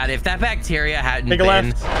 Left. God, if that bacteria hadn't Take a been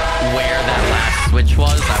left. where that last switch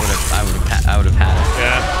was, I would have had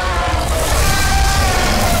Yeah.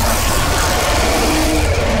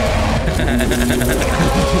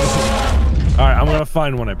 All right, I'm gonna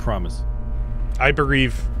find one. I promise. I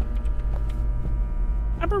bereave.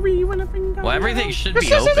 I bereave when I think. Well, everything should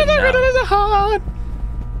be open now.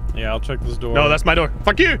 Yeah, I'll check this door. No, that's my door.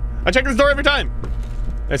 Fuck you! I check this door every time.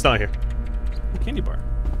 It's not here. Candy bar.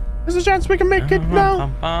 There's a chance we can make it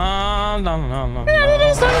now. I'm dead.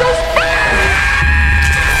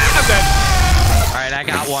 All right, I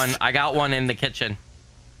got one. I got one in the kitchen.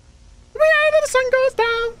 The sun goes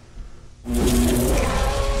down.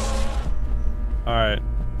 All right.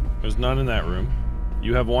 There's none in that room.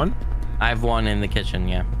 You have one? I have one in the kitchen,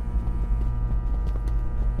 yeah.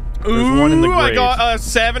 There's one in the I grate. got a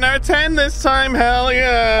 7 out of 10 this time. Hell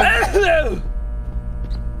yeah.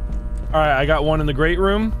 All right, I got one in the great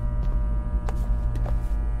room.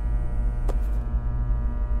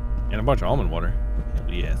 And a bunch of almond water.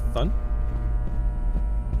 Hell yeah, son.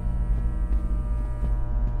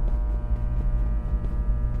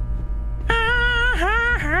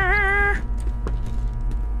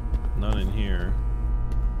 None in here.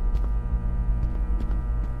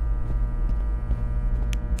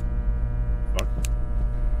 Fuck.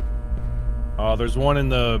 Oh, there's one in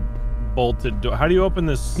the bolted door. How do you open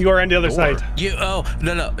this? You are on the other door? side.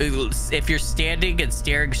 No. If you're standing and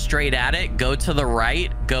staring straight at it, go to the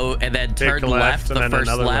right, go and then turn left, the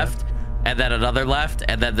first left, and then another left,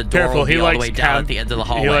 and then the door will be all the way down at the end of the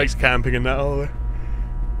hallway. He likes camping in that hallway.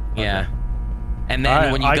 Yeah. And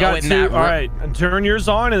then when you go in that room. All right, and turn yours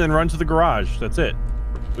on and then run to the garage. That's it.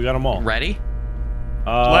 We got them all. Ready?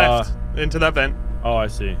 Left into that vent. Oh, I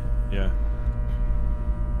see. Yeah.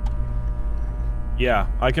 Yeah,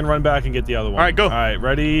 I can run back and get the other one. All right, go. All right,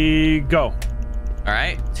 ready, go. All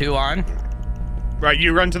right, 2 on. Right,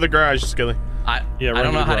 you run to the garage, Skilly. I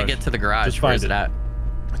don't know how to get to the garage. Just Where's find it at?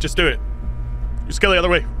 Just do it. You Skilly, other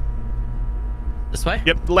way. This way?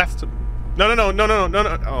 Yep, left. No.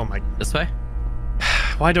 Oh my. This way?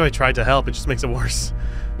 Why do I try to help? It just makes it worse.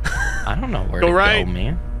 I don't know where Go to right. go,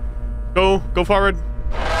 man. Go forward.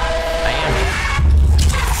 I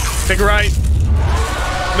am. Take a right.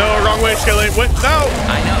 No, wrong way, Skilly. What? No!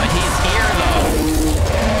 I know, he's here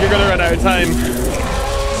though. You're gonna run out of time.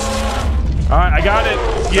 All right, I got it.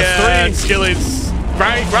 Yeah, That's 3. Skilly's.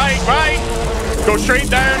 Right. Go straight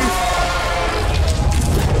down.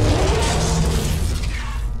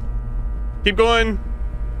 Keep going.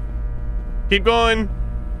 Yep,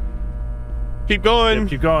 keep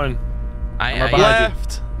going.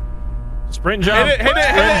 Left. Sprint jump. Hit it.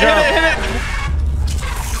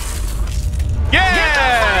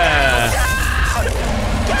 Yeah!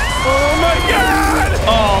 Oh my god!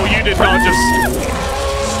 Oh, you did not just...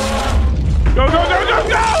 Go!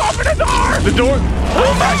 Open the door! The door...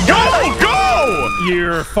 Oh my god! Go!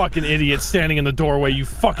 You're a fucking idiot standing in the doorway, you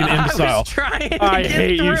fucking imbecile. I was trying to I get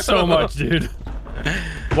hate you through. so much, dude.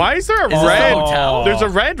 Why is there a Is red... this a hotel? There's a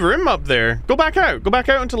red room up there. Go back out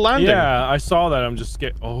into landing. Yeah, I saw that. I'm just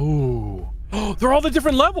scared. Oh, they're all the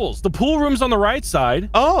different levels. The pool room's on the right side.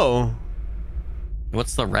 Oh.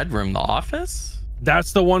 What's the red room? The office?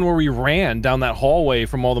 That's the one where we ran down that hallway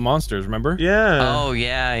from all the monsters, remember? Yeah. Oh,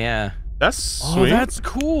 yeah. That's sweet. Oh, that's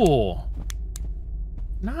cool.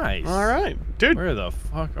 Nice. All right. Dude. Where the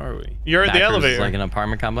fuck are we? You're at the Backrooms is elevator. like an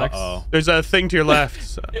apartment complex. Uh-oh. There's a thing to your left.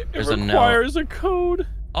 So. It There's a note. requires a code.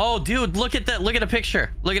 Oh, dude, look at that. Look at a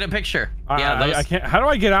picture. Yeah, I can't. How do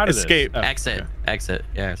I get out of Escape. this? Exit.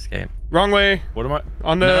 Yeah, escape. Wrong way. What am I?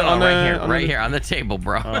 On the... right here on the table,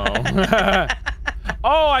 bro. Oh.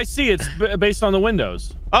 Oh, I see. It's based on the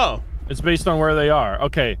windows. Oh. It's based on where they are.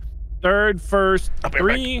 Okay. 3rd, 1st,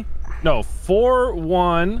 3. No, 4,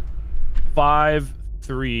 1, 5,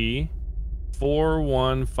 3 4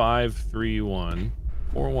 1 5 3 1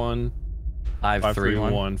 4 1 5 3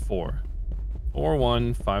 1 4 4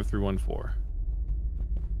 1 5 3 1 4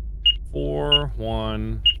 4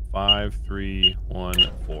 1 5 3 1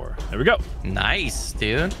 4. There we go. Nice,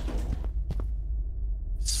 dude.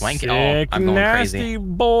 Swanky. Sick, I'm going nasty crazy.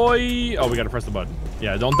 Boy. Oh, we gotta press the button.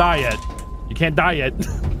 Yeah, don't die yet. You can't die yet.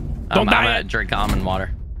 Don't die I'm yet. gonna drink almond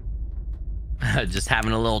water. Just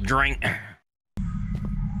having a little drink.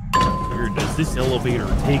 Where does this elevator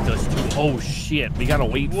take us to? Oh shit, we gotta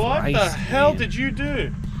wait for ice. What the hell did you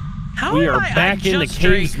do? How We am are I back in the just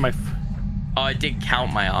caves, drank- Oh, I did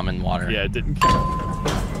count my almond water. Yeah, it didn't count.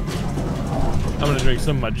 I'm gonna drink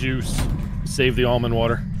some of my juice. Save the almond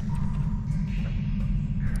water.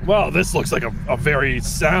 Well, this looks like a very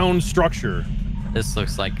sound structure. This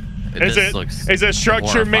looks like. Is it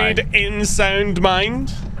structure horrifying. made in sound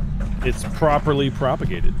mind? It's properly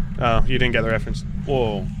propagated. Oh, you didn't get the reference.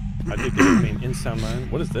 Whoa. I did get it in sound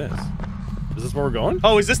mind. What is this? Is this where we're going?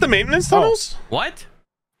 Oh, is this the maintenance tunnels? What?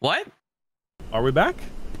 What? Are we back?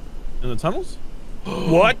 In the tunnels?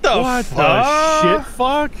 What the What fuck? the shit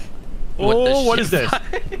fuck? Oh, what is this?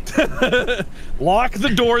 Lock the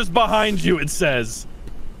doors behind you, it says.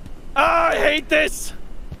 Ah, I hate this.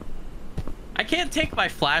 I can't take my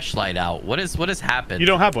flashlight out. What has happened? You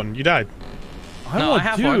don't have one. You died. No, I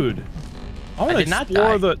have one. Dude. I want to did not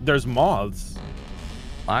explore die. there's moths.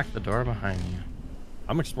 Lock the door behind you.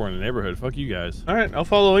 I'm exploring the neighborhood. Fuck you guys. All right, I'll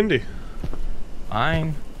follow Indy.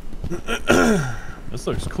 Fine. This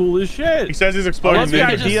looks cool as shit. He says he's exploring What's the the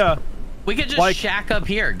neighborhood. idea? We could just Like- shack up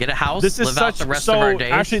here, get a house, This is live out such the rest of our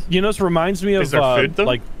days. actually, you know, this reminds me of Is there food, though?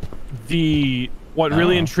 like what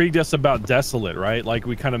really Oh. intrigued us about Desolate, right? Like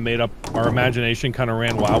we kind of made up our imagination, kind of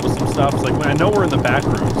ran wild with some stuff. It's like when I know we're in the back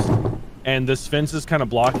rooms and this fence is kind of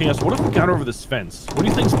blocking us. What if we got over this fence? What do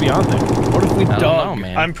you think's beyond there? What if we I dug? don't know,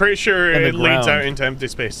 man. I'm pretty sure In the it leads ground. out into empty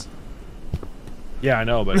space. Yeah, I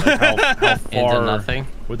know, but like, how far nothing?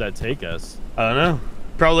 would that take us? I don't know.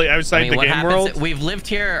 Probably outside I mean, the what game happens? world. We've lived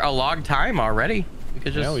here a long time already. We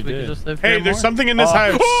could just, Yeah, we could did. just live here Hey, there's more. something in this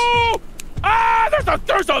house. Oh! Ah!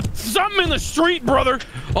 There's a something in the street, brother.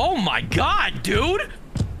 Oh my god, dude!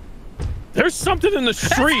 There's something in the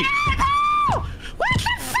street. What the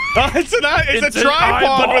fuck? Oh, it's It's a an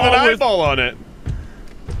tripod with an eyeball with- eyeball on it.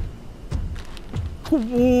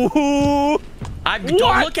 Ooh. Don't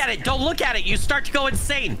What? look at it. Don't look at it. You start to go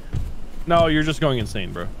insane. No, you're just going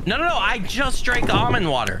insane, bro. No. I just drank almond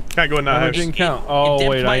water. Can't go in that No, it house. didn't count. it Oh, dipped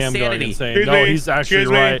wait, my I am going sanity. insane. Excuse No, me. he's actually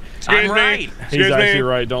Excuse me. right. Excuse I'm me. right. He's Excuse me. actually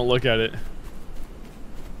right. Don't look at it.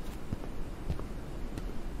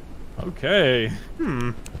 Okay.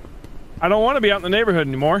 I don't want to be out in the neighborhood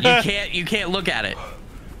anymore. You can't look at it.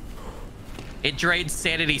 It drains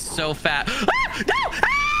sanity so fast. Ah, no!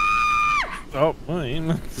 Ah! Oh,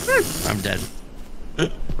 fine. I'm dead.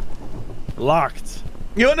 Locked.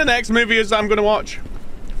 You know what the next movie is I'm going to watch?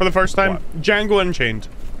 For the first time? What? Django Unchained.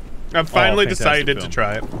 I've finally fantastic decided film. to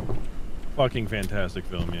try it. Fucking fantastic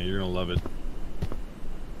film. Yeah, you're gonna love it.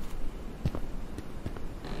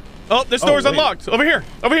 Oh, this door's wait. unlocked. Over here.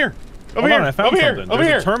 Over here. Over Hold here. on, I found over here. something. Over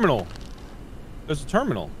There's here. a terminal. There's a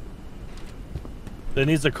terminal. That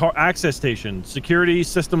needs a access station. Security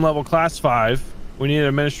system level class 5. We need an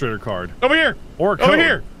administrator card. Over here. Or a code. Over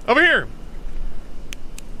here. Over here.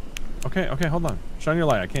 Okay, hold on. Shine your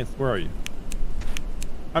light. I can't. Where are you?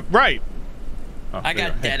 Right. Oh, I there you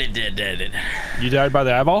got are. Hey, deaded. You died by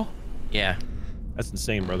the eyeball? Yeah. That's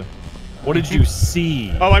insane, brother. What did you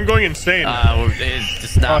see? Oh, I'm going insane. It's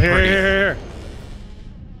just not here, pretty. here.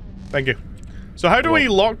 Thank you. So how do we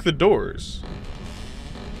lock the doors?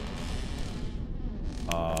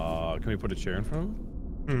 Can we put a chair in front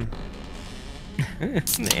of him?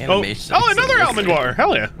 The Oh, animation. another almond water.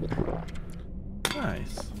 Hell yeah.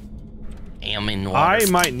 Nice. Almond water. I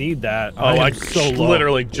might need that. Oh, I am so low.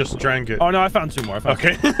 literally just drank it. Oh no, I found 2 more.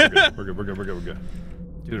 Okay. We're good.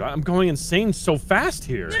 Dude, I'm going insane so fast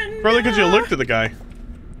here. Probably because you looked at the guy.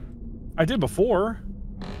 I did before.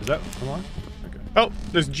 Is that unlocked? Okay. Oh,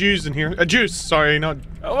 there's juice in here. Juice. Sorry, not.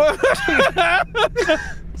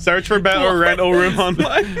 Search for better rental room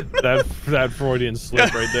online. that Freudian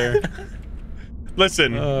slip right there.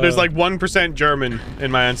 Listen, there's like 1% German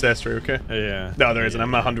in my ancestry, okay? Yeah. No, there isn't.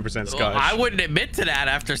 I'm 100% Scottish. Well, I wouldn't admit to that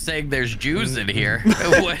after saying there's Jews in here.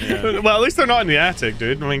 Well, at least they're not in the attic,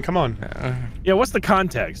 dude. I mean, come on. Yeah, what's the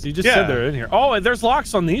context? You just Yeah. said they're in here. Oh, and there's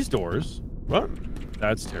locks on these doors. What?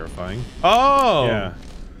 That's terrifying. Oh. Yeah.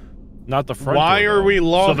 Not the front Why door, are though. we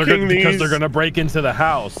locking Because these? they're gonna break into the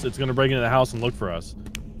house. It's gonna break into the house and look for us.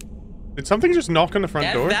 Did something just knock on the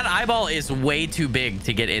front door? That eyeball is way too big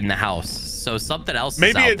to get in the house. so something else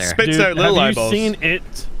Maybe is out it there. spits out little eyeballs. Have you seen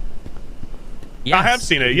it? Yes. I have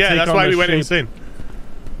seen it. Yeah, that's why we went insane.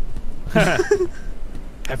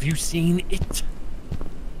 Have you seen it?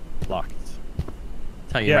 Locked.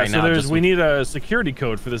 Tell you right so now, we need a security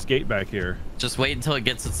code for this gate back here. Just wait until it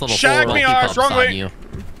gets its little Shag me arse, wrong way. you.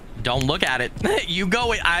 Don't look at it. You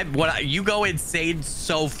go insane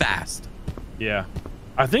so fast. Yeah.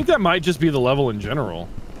 I think that might just be the level in general.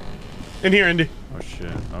 In here, Indy. Oh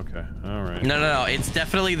shit. Okay. All right. No. It's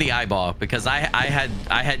definitely the eyeball because I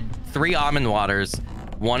had 3 almond waters,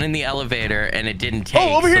 1 in the elevator, and it didn't take.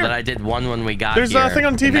 Oh, over here. So that I did 1 when we got There's here. nothing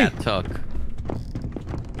on TV. And that took.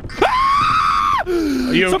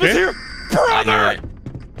 Are you okay? Here. Brother!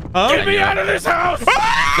 Get me out of this house!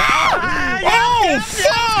 Oh,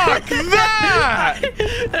 fuck that!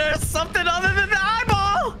 There's something other than the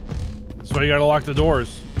eyeball. So you gotta lock the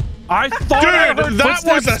doors. I thought Dude, that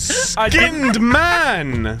was a skinned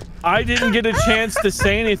man. I didn't get a chance to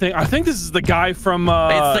say anything. I think this is the guy from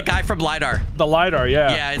it's the guy from LiDAR. The LiDAR,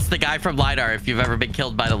 yeah. Yeah, it's the guy from LiDAR. If you've ever been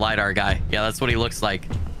killed by the LiDAR guy. Yeah, that's what he looks like.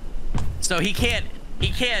 So he can't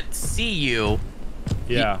see you.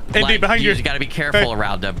 Yeah. Indy, behind you. You gotta be careful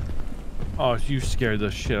around him. Oh, you scared the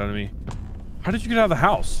shit out of me. How did you get out of the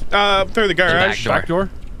house? Through the garage. Back door.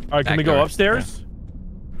 All right, can we go upstairs?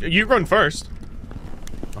 Yeah. You run first.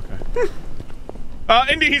 Okay.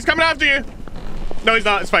 Indy, he's coming after you. No, he's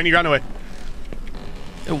not. It's fine. He ran away.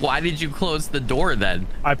 Why did you close the door then?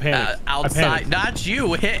 I panicked. Outside. I panicked. Not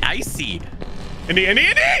you. Hit Icy.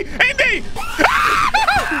 Indy!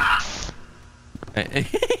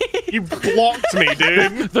 You blocked me,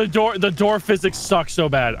 dude. The door physics suck so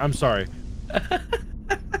bad. I'm sorry.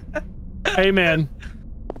 Hey, man.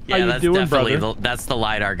 Yeah, how you that's doing, definitely brother? that's the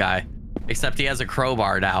LiDAR guy. Except he has a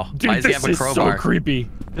crowbar now. Dude, why does he have a crowbar? So creepy.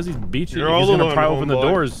 Because he's beaching. You're He's all gonna alone, pry open the homeboy.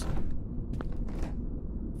 doors.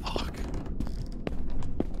 Fuck.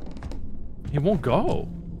 He won't go.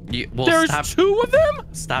 Well, There's 2 of them?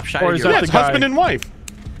 Stop shining Or is your that Yeah, it's the guy? husband and wife.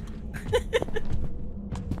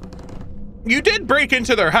 You did break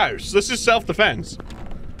into their house. This is self-defense.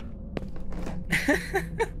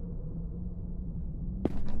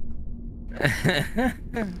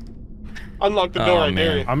 Unlock the door, I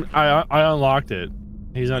dare you. I unlocked it.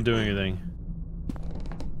 He's not doing anything.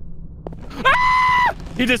 Ah!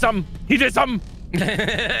 He did something. He did something.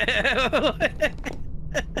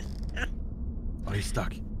 Oh, he's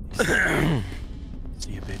stuck. He's stuck.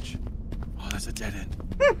 See you, bitch. Oh, that's a dead end.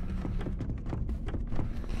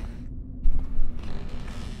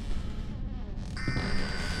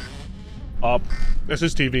 Up. This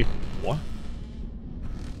is TV. What?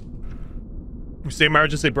 You say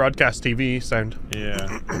emergency broadcast TV sound.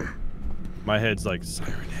 Yeah. My head's like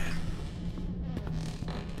siren head.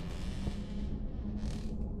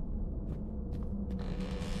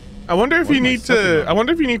 I wonder if you need to. I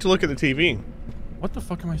wonder if you need to look at the TV. What the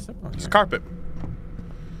fuck am I stepping on? It's Here? carpet.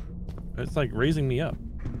 It's like raising me up.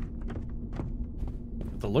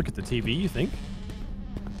 To look at the TV, you think?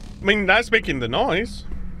 I mean, that's making the noise.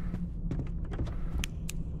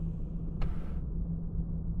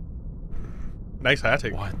 Nice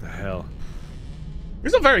attic. What the hell?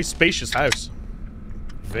 It's a very spacious house.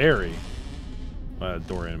 Very.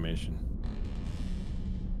 Door animation.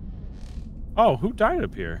 Oh, who died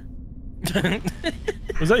up here?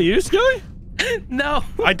 Was that you, Skilly? No.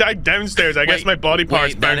 I died downstairs. I guess my body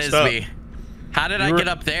parts bounced up. Me. How did I get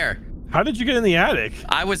up there? How did you get in the attic?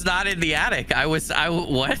 I was not in the attic.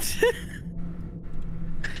 What?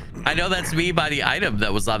 I know that's me by the item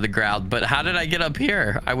that was on the ground, but how did I get up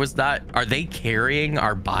here? I was not. Are they carrying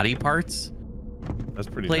our body parts? That's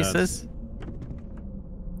pretty places.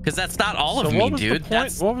 Because that's not all So of what me, was the dude.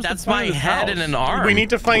 point- what was the That's point my of this head house? and an arm. We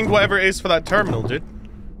need to find whatever it is for that terminal, dude.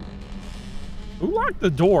 Who locked the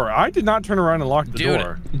door? I did not turn around and lock the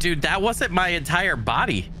door. Dude, that wasn't my entire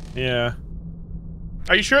body. Yeah.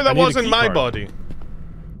 Are you sure that wasn't my body?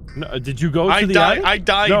 No, did you go to the attic? I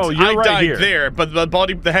died. No, you're I right died here. there, but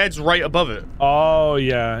the head's right above it. Oh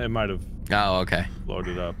yeah, it might have. Oh, okay.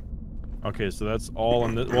 Loaded up. Okay, so that's all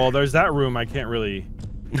in the. Well, there's that room. I can't really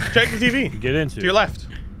check the TV. Get into. To your left.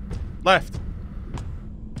 Left.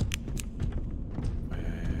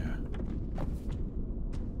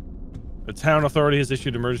 The town authority has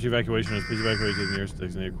issued emergency evacuation. Please evacuate to the nearest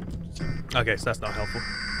designated. Okay, so that's not helpful.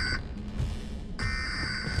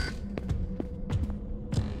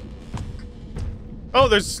 Oh,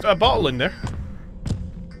 there's a bottle in there.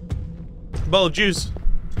 Bottle of juice.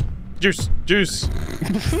 Juice.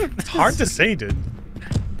 It's hard to say, dude.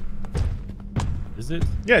 Is it?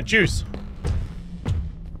 Yeah, juice.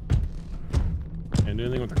 Can I do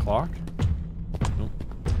anything with the clock? Nope.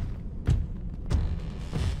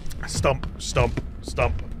 Stump, stump,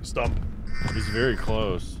 stump, stump. He's very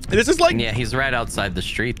close. This is like... Yeah, he's right outside the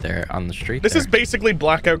street there, on the street This there. is basically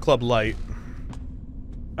Blackout Club Light.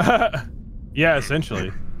 Yeah, essentially.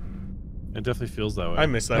 It definitely feels that way. I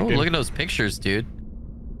miss that game. Look at those pictures, dude.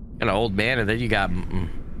 You got an old man, and then you got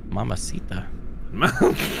Mamacita.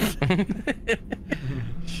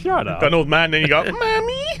 Shut up. Got an old man, then you got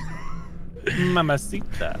Mommy.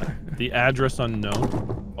 Mamacita. The address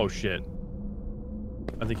unknown. Oh shit.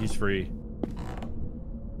 I think he's free.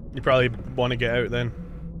 You probably want to get out then.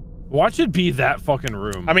 Watch it be that fucking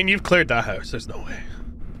room. I mean, you've cleared that house. There's no way.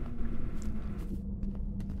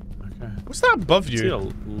 Okay. What's that above you? I see a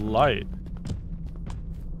light.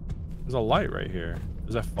 There's a light right here.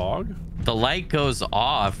 Is that fog? The light goes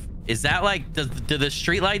off. Is that like, do the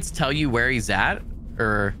street lights tell you where he's at?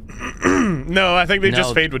 Or no, I think they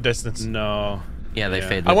just fade with distance. No. Yeah, they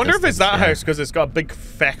fade with I wonder distance, if it's that house because it's got a big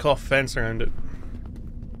feck off fence around it.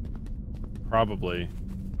 Probably.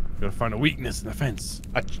 Gotta find a weakness in the fence.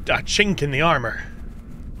 A chink in the armor.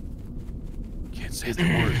 Can't say the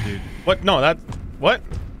word, dude. What? No, that... What?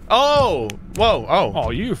 Oh! Whoa, oh. Oh,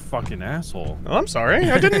 you fucking asshole. Oh, I'm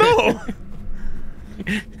sorry. I didn't know.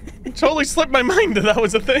 It totally slipped my mind that that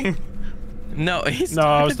was a thing. No, he's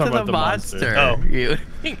I was talking talking about the monster. Oh. You.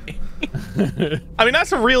 I mean,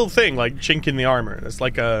 that's a real thing, like chink in the armor. It's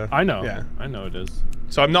like a... I know. Yeah. I know it is.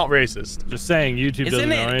 So I'm not racist. Just saying, YouTube doesn't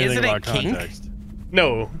know anything about context.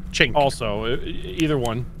 No, chink. Also, either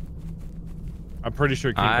one. I'm pretty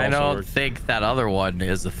sure kink I also don't works. think that other one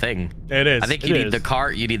is a thing. It is. I think you need the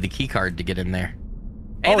card. You need the key card to get in there.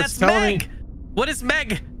 Hey, Oh, that's it's telling Meg. What is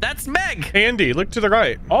Meg? That's Meg. Andy, look to the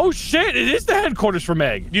right. Oh shit! It is the headquarters for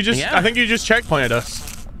Meg. You just... Yeah. I think you just checkpointed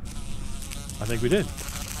us. I think we did.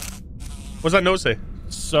 What's that note say?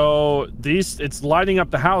 So it's lighting up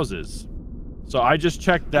the houses. So I just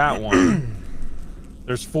checked that one.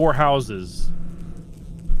 There's 4 houses.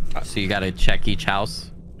 So you gotta check each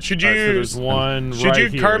house. Should you... Right, so there's one Should right you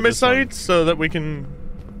here, karmicite so that we can...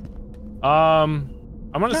 I'm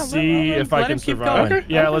gonna see if I let can him keep survive. going.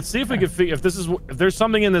 Yeah, let's see if we can figure. If there's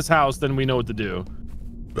something in this house, then we know what to do.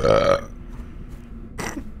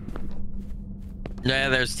 Yeah,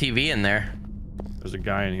 there's TV in there. There's a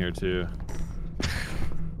guy in here too.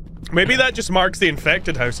 Maybe that just marks the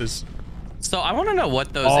infected houses. So I want to know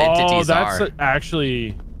what those entities that's are.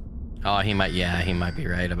 Actually. Oh, he might. Yeah, he might be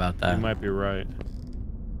right about that. You might be right.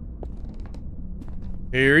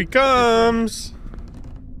 Here he comes.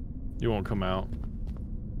 You won't come out,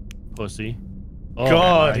 pussy. Oh,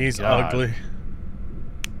 God, he's ugly.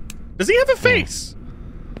 Does he have a face?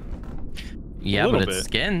 Yeah, but it's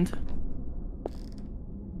skinned.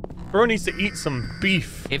 Bro needs to eat some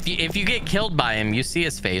beef. If you get killed by him, you see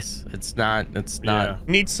his face. It's not. Yeah.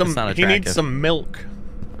 Needs some. It's not He needs attractive. some milk.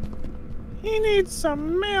 He needs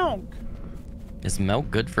some milk. Is milk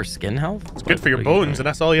good for skin health? It's good for your bones, and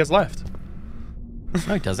that's all he has left.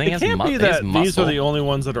 No, he doesn't. He It has can't be that these muscle. are the only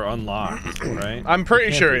ones that are unlocked, right? I'm pretty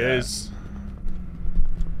can't sure be it that. is.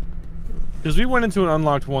 Because we went into an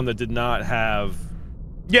unlocked one that did not have.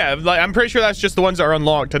 Yeah, like I'm pretty sure that's just the ones that are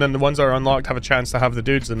unlocked, and then the ones that are unlocked have a chance to have the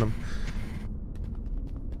dudes in them.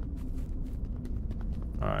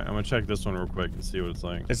 All right, I'm gonna check this one real quick and see what it's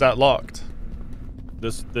like. Is that locked?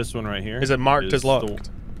 This one right here. Is it marked as locked?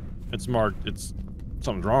 It's marked. It's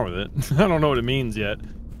something's wrong with it. I don't know what it means yet.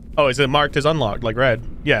 Oh, is it marked as unlocked, like red?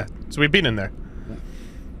 Yeah. So we've been in there.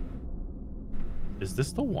 Is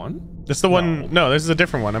this the one? This the one? No, this is a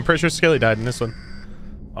different one. I'm pretty sure Skilly died in this one.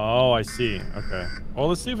 Oh, I see. Okay. Well,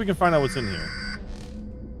 let's see if we can find out what's in here.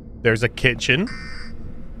 There's a kitchen.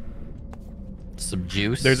 Some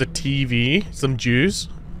juice. There's a TV. Some juice.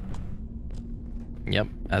 Yep,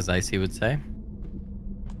 as Icy would say.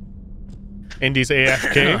 Indy's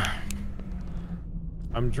AFK.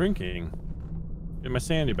 I'm drinking. Get my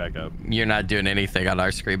sanity back up. You're not doing anything on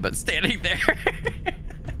our screen, but standing there.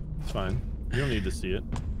 It's fine. You don't need to see it.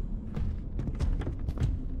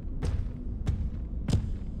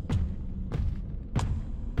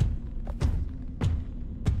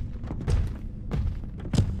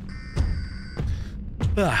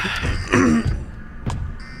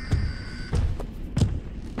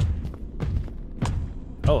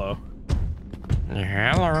 Hello.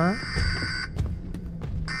 Hello.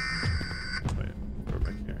 Wait, go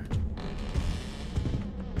back here.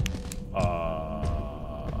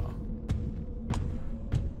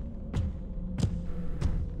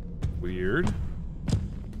 Weird.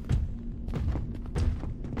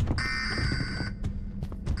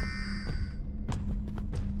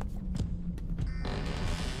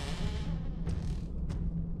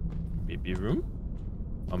 BB room?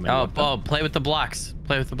 Oh, play with the blocks.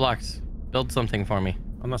 Play with the blocks. Build something for me.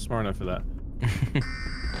 I'm not smart enough for that.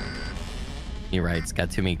 You're right. It's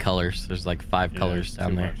got too many colors. There's like 5 colors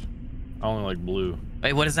down there. Much. I only like blue.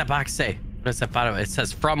 Wait, what does that box say? What does that bottom? It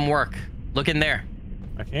says from work. Look in there.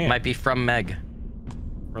 I can't. Might be from Meg.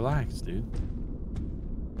 Relax, dude.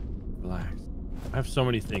 Relax. I have so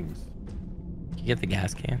many things. Can you get the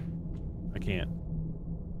gas can? I can't.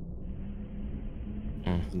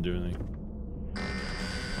 Doesn't do anything.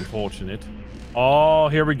 Unfortunate. Oh,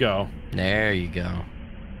 here we go. There you go.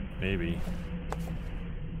 Maybe.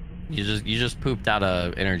 You just pooped out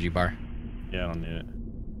a energy bar. Yeah, I don't need it.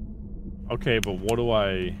 Okay, but what do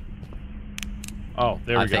I... Oh,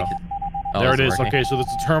 there we go. There it is. Working. Okay, so there's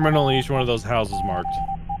a terminal in each one of those houses marked.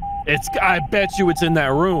 I bet you it's in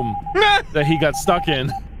that room that he got stuck in.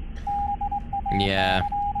 Yeah.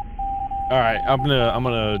 All right, I'm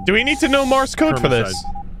gonna. Do we need to know Morse code for this?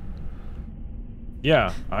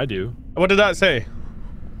 Yeah, I do. What did that say?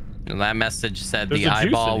 And that message said There's the a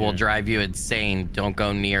juice eyeball in will here. drive you insane. Don't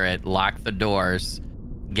go near it. Lock the doors.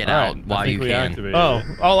 Get out while you can. Oh,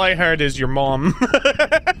 all I heard is your mom.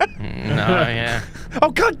 No, yeah.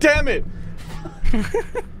 Oh, god damn it!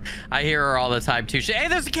 I hear her all the time too. Hey,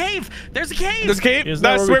 there's a cave! There's a cave! There's a cave?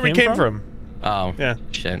 That's where we came from. Oh, yeah.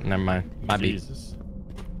 Shit, never mind. My Jesus.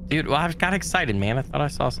 Dude, well, I got excited, man. I thought I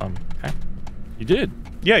saw something. Okay. You did.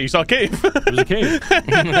 Yeah, you saw a cave. It was a cave.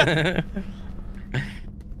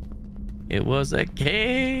 It was a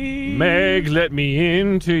cave. Meg, let me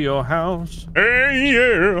into your house. Hey,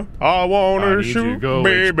 yeah, I wanna shoot,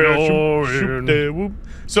 baby. Shoot.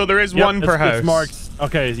 So there is one per house. It's marked.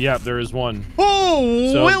 Okay, yeah, there is one.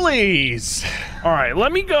 Oh, Willies! All right,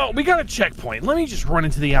 let me go. We got a checkpoint. Let me just run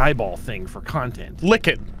into the eyeball thing for content. Lick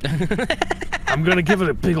it. I'm gonna give it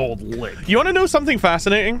a big old lick. You want to know something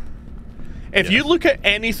fascinating? If you look at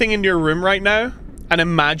anything in your room right now and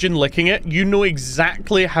imagine licking it, you know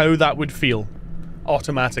exactly how that would feel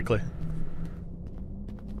automatically.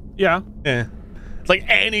 Yeah. Yeah. It's like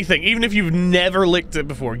anything, even if you've never licked it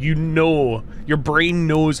before, you know, your brain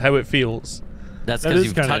knows how it feels. That's because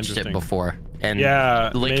you've touched it before. And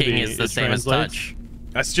licking is the same as touch.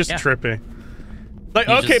 That's just trippy. Like,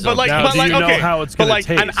 You okay, just but don't like, know. but like, Now, do you know okay, how it's but gonna like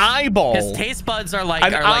an taste? eyeball. His taste buds are like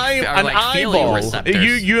an feeling eyeball.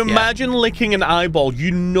 receptors. You imagine licking an eyeball,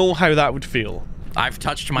 you know how that would feel. I've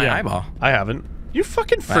touched my eyeball. I haven't. You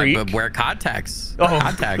fucking freak. But wear contacts. Oh,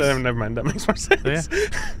 Contacts. never mind. That makes more sense.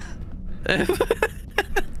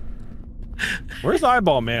 Where's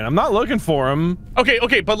Eyeball Man? I'm not looking for him.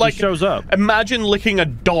 Okay, but like, he shows up. Imagine licking a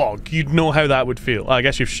dog. You'd know how that would feel. I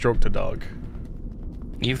guess you've stroked a dog.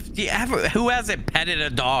 Who hasn't petted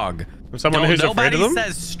a dog? Someone who's afraid of them?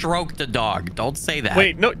 Nobody says stroked a dog. Don't say that.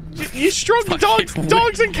 Wait, no, you stroke dogs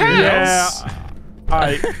and cats.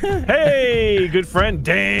 Yeah. Hey, good friend.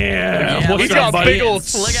 Damn. Yeah, he's got big old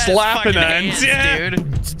slapping hands.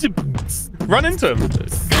 Dude. Run into him. Big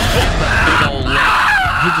old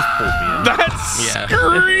He just pulled me in. That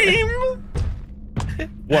scream.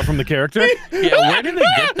 What, from the character? Yeah, where did they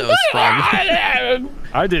get those from?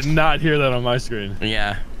 I did not hear that on my screen.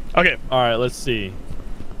 Yeah. Okay. All right, let's see.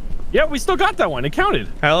 Yeah, we still got that one. It counted.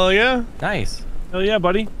 Hell yeah. Nice. Hell yeah,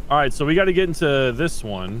 buddy. All right, so we got to get into this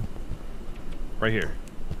one right here.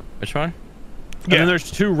 Which one? And then there's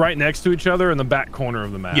two right next to each other in the back corner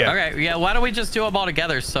of the map. Yeah. Okay, yeah, why don't we just do them all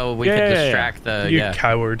together so we can distract the... You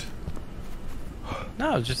coward.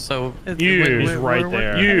 No, just so... He's right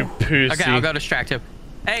there. You pussy. Okay, I'll go distract him.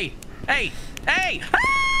 Hey! Hey! Hey!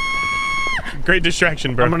 Great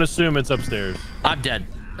distraction, bro. I'm going to assume it's upstairs. I'm dead.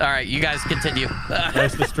 All right, you guys continue.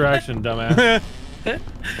 Nice distraction, dumbass.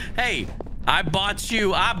 Hey, I bought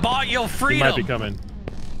your freedom. He might be coming.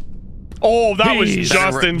 Oh, that was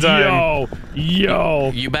just in time.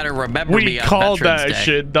 Yo. You better remember me on called Veterans that Day.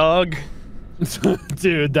 shit, dog.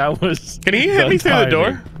 Dude, that was... Can he hit me through the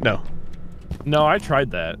door? No. No, I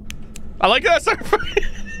tried that. I like that.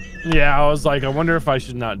 Yeah, I was like, I wonder if I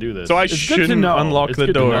should not do this. So I shouldn't unlock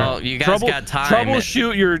the door. Well, you guys got time.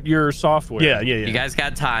 Troubleshoot your software. Yeah. You guys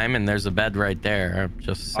got time, and there's a bed right there. I'm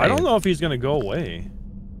just saying. I don't know if he's gonna go away.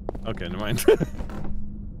 Okay, never mind.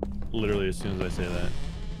 Literally, as soon as I say that.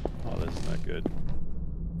 Oh, this is not good.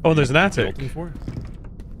 Oh, there's an attic.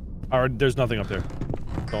 Or there's nothing up there.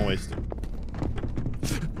 Don't waste it.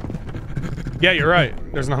 Yeah, you're right.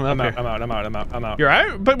 There's nothing up there. I'm out. You're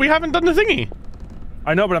out? But we haven't done the thingy.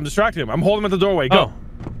 I know, but I'm distracting him. I'm holding him at the doorway. Go.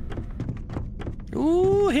 Oh.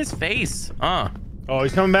 Ooh, his face. Oh,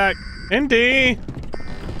 he's coming back. Indy.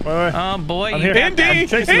 Wait. Oh boy, I'm here. Indy. I'm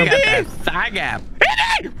chasing him. That thigh gap.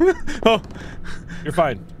 Indy. Oh. You're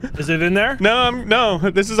fine. Is it in there? No,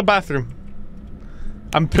 this is a bathroom.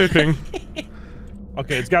 I'm pooping.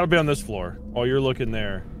 Okay, it's got to be on this floor. Oh, you're looking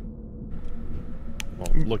there.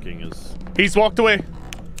 Well, looking is... He's walked away.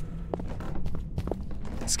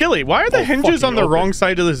 Skilly, why are the hinges on the wrong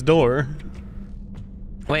side of this door?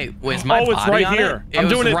 Wait, was my body it's right on here. It? I'm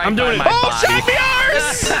doing it. I'm doing it. Oh,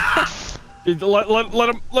 champions!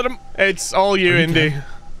 let him. It's all you, Indy.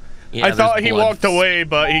 Yeah, I thought he walked away,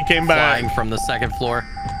 but he came back. Flying from the second floor.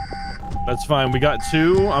 That's fine. We got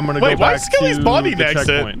 2. I'm gonna go back why is Skilly's to body the next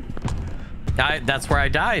checkpoint. That's where I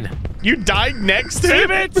died. You died next to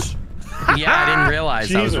it? Yeah, I didn't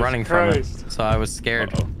realize I was running Christ. from it, so I was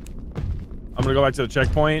scared. I'm gonna go back to the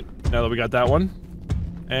checkpoint now that we got that one,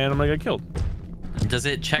 and I'm gonna get killed. Does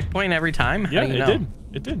it checkpoint every time? Yeah, it did.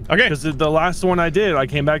 It did. Okay. Because the last one I did, I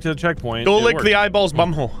came back to the checkpoint. Go lick the eyeballs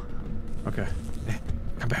bumhole. Okay.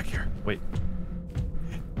 Come back here. Wait.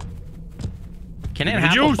 Can it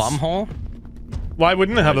have a bumhole? Why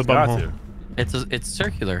wouldn't it have a bumhole? It's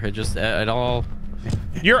circular. It just it all.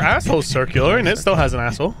 Your asshole's circular, and it still has an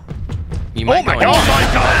asshole. You might oh my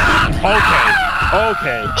god!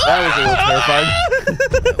 Okay. That was a little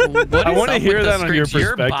terrifying. I want to hear that on your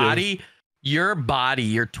perspective. Your body,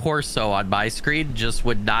 your torso on my screen just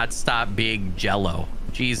would not stop being jello.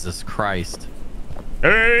 Jesus Christ.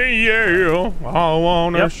 Hey, yeah, I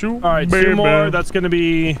wanna shoot. All right, baby. 2 more. That's gonna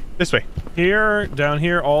be this way. Here, down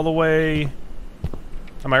here, all the way.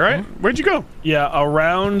 Am I right? Where'd you go? Yeah,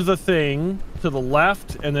 around the thing to the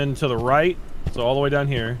left and then to the right. So all the way down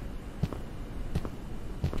here.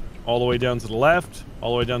 All the way down to the left,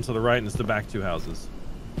 all the way down to the right, and it's the back 2 houses.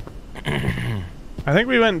 I think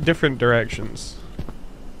we went different directions.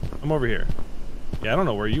 I'm over here. Yeah, I don't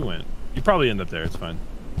know where you went. You probably end up there. It's fine.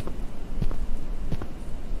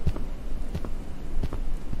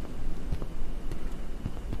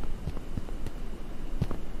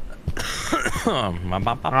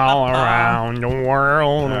 All around the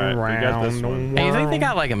world, around the world. Hey, you think they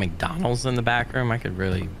got like a McDonald's in the back room? I could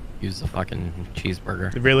really use a fucking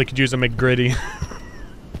cheeseburger. They really could use a McGritty.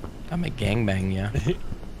 A McGangbang, yeah.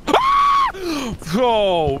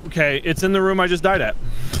 Oh, okay. It's in the room I just died at.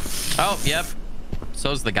 Oh, yep.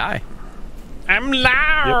 So's the guy. I'm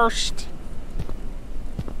lost.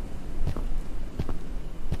 Yep.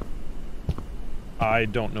 I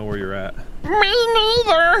don't know where you're at. Me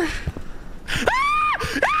neither.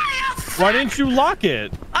 Why didn't you lock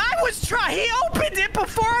it? I was trying. He opened it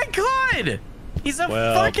before I could. He's a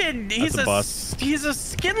fucking. He's a bus. He's a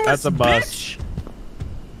skinless That's a bus. bitch.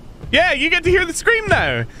 Yeah, you get to hear the scream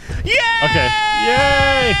now. Yay! Okay.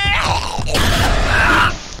 Yay!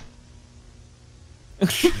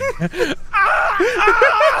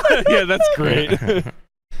 Yeah, that's great.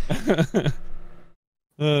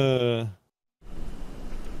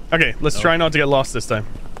 Okay, let's try not to get lost this time.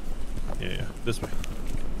 Yeah, this way.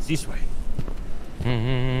 This way.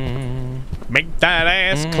 Make that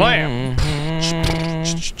ass clap.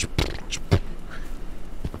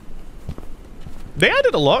 They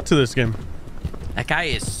added a lot to this game. That guy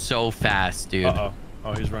is so fast, dude. Uh-oh.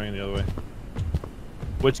 Oh, he's running the other way.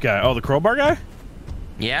 Which guy? Oh, the crowbar guy?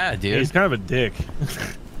 Yeah, dude. Yeah, he's kind of a dick.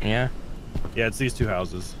 Yeah. Yeah, it's these 2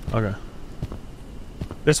 houses. Okay.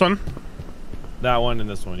 This one? That one and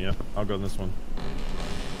this one, yeah. I'll go in this one.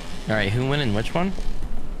 All right, who went in which one?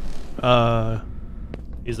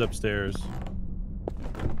 He's upstairs.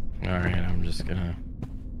 All right, I'm just gonna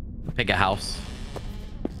pick a house.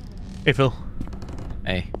 Hey, Phil.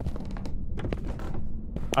 Hey.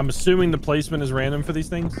 I'm assuming the placement is random for these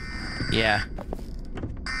things? Yeah.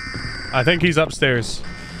 I think he's upstairs.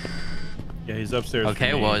 Yeah, he's upstairs.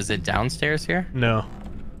 Okay, well, is it downstairs here? No. All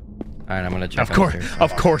right, I'm gonna check.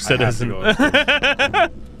 Of course it isn't. Well,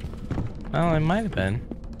 it might have been.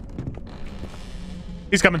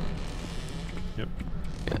 He's coming. Yep.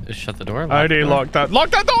 Yeah, just shut the door. I already locked that. Lock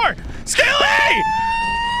that door! Skilly!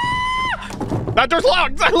 That door's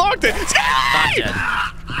locked! I locked it! Skilly!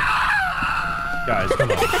 Guys,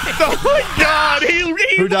 come on. Oh my god! He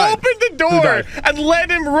opened the door and led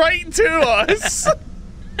him right to us!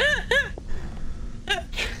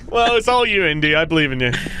 Well, it's all you, Indy. I believe in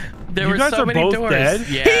you. There were so many doors. Dead?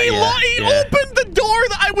 Yeah, he opened the door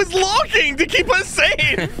that I was locking to keep us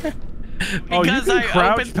safe! Oh, you can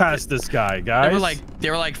crouch past this guy, guys.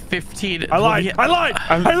 There were like 15. I lied. I lied.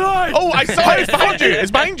 Oh, I saw it. It's behind you.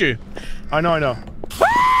 It's behind you. I know.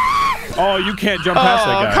 Oh, you can't jump past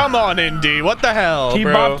that guy. Come on, Indy. What the hell, He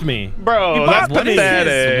bopped me. Bro, that's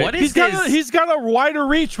pathetic. What is this? He's got a wider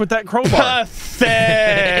reach with that crowbar.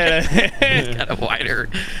 Pathetic. He's got a wider.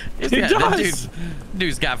 He does.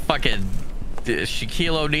 Dude's got fucking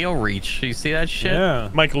Shaquille O'Neal reach. You see that shit?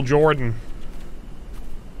 Yeah. Michael Jordan.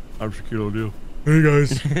 I'm Shaquille O'Neal. Hey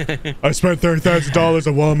guys, I spent $30,000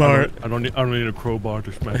 at Walmart. I don't need a crowbar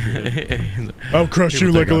to smash your head. I'll crush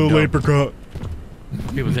you like a little apricot.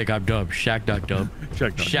 People think I'm dumb. Shaq not dumb.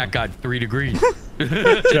 Shaq got 3 degrees. Isn't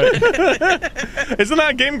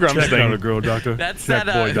that Game Grumps thing? Not a girl, doctor. That's Shaq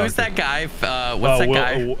that. boy, Who's doctor. that guy? What's that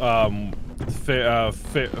guy? Will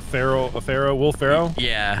Ferrell?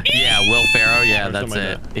 Yeah, Will Ferrell. Yeah, Or that's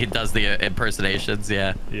it. like He does the impersonations.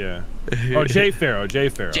 Yeah. Yeah. Oh, Jay Farrow. Jay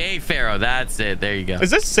Farrow. That's it. There you go.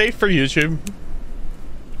 Is this safe for YouTube?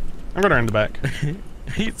 I'm gonna run the back.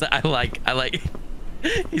 I like.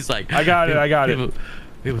 He's like. I got it.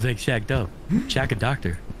 People think Shaq dumb. Shaq a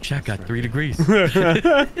doctor. Shaq got 3 degrees.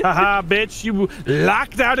 Haha, bitch! You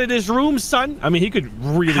locked out of this room, son. I mean, he could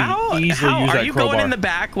really easily use that crowbar. Are you going in the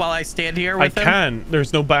back while I stand here with him? I can.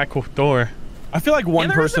 There's no back door. I feel like one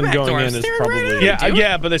person going in is probably.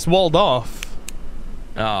 Yeah, but it's walled off.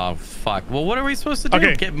 Oh fuck! Well, what are we supposed to do?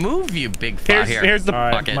 Okay. Move, you big fuck. Here's the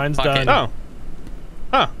bucket. Mine's done. Oh.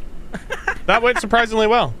 Huh. That went surprisingly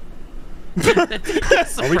well.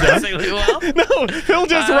 Surprisingly well? No, Phil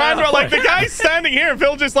just ran right, like the guy's standing here.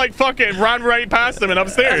 Phil just like fucking ran right past him and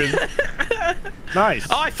upstairs. Nice.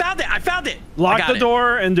 Oh, I found it. Lock the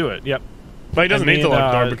door and do it. Yep. But he doesn't need to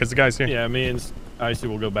lock the door because the guy's here. Yeah, me and Icy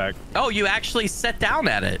will go back. Oh, you actually sat down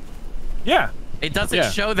at it. Yeah. It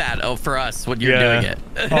doesn't show that for us when you're doing it.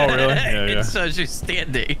 Oh, really? Yeah, It shows you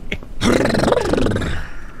standing.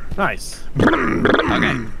 Nice.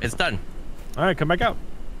 Okay, it's done. All right, come back out.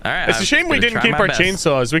 All right. It's a shame we didn't keep our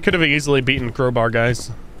chainsaws. We could have easily beaten crowbar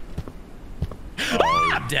guys.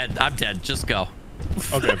 I'm dead. Just go.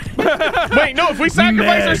 Okay. Wait, no. If we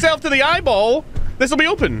sacrifice ourselves to the eyeball, this will be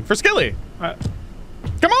open for Skilly.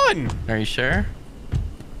 Come on. Are you sure?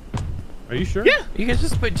 Are you sure? Yeah. You can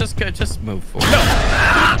just move forward.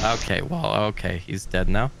 No. Okay. Well. Okay. He's dead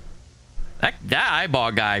now. That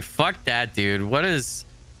eyeball guy. Fuck that dude. What is?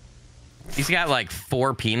 He's got like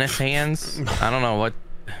 4 penis hands. I don't know what.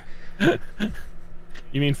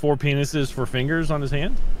 You mean 4 penises for fingers on his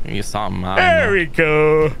hand? You saw him. There we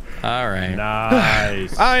go. All right.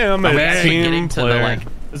 Nice. I am a team player.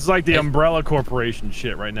 This is like the Umbrella Corporation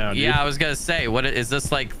shit right now, dude. Yeah, I was gonna say, what is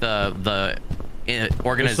this like the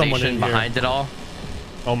organization behind it all?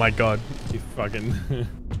 Oh my god. You fucking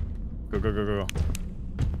go.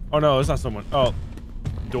 Oh no, it's not someone. Oh,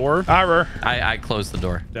 door. I closed the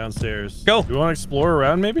door. Downstairs. Go. Do you want to explore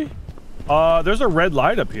around maybe? There's a red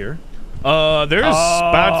light up here. There's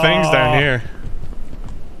bad things down here.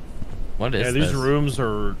 What is this? Yeah, these rooms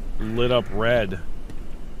are lit up red.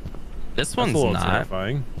 This one's not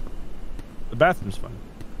terrifying. The bathroom's fine.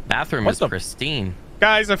 Bathroom is pristine.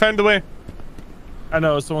 Guys, I found the way. I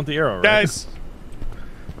know, it's the one with the arrow, right? Guys.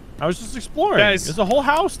 I was just exploring. Guys. There's a whole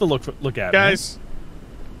house to look at. Guys. Man.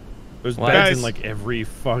 There's beds in like every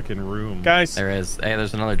fucking room. Guys. There is. Hey,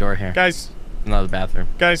 there's another door here. Guys. Another bathroom.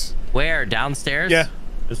 Guys. Where? Downstairs? Yeah.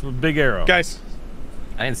 This with big arrow. Guys.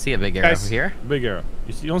 I didn't see a big arrow here. Big arrow.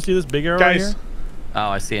 You don't see this big arrow right here? Oh,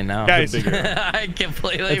 I see it now. Guys. It's a big arrow. I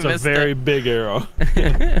completely it's missed a very it. big arrow.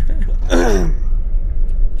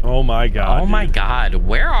 Oh my god. Oh my god.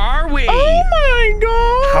 Where are we? Oh my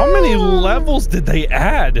god. How many levels did they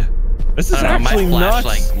add? This is actually my nuts.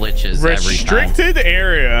 flashlight glitches Restricted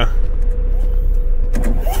area.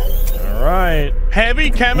 All right. Heavy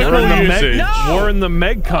chemical usage. We're in the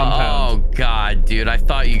Meg compound. Oh god, dude. I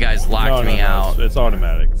thought you guys locked me out. It's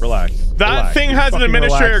automatic. Relax. That thing has an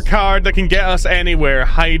administrator card that can get us anywhere.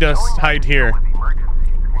 Hide here.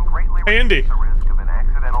 Hey, Indy.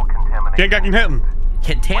 Think I can hit him.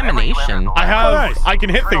 Contamination? I can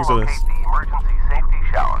hit things with this. Emergency safety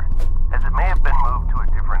shower, as it may have been moved to a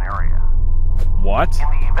different area. What? In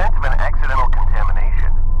the event of an accidental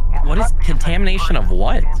contamination. What is contamination of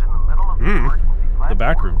what? The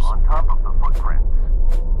Backrooms. On top of the footprints.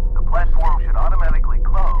 The platform should automatically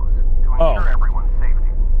close to ensure everyone's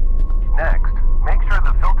safety. Next, make sure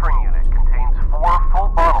the filtering unit contains 4 full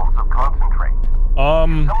bottles of concentrate.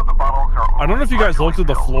 Some of the bottles are I don't know if you guys looked at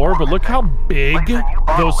the floor, but look how big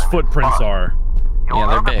those footprints are. Yeah,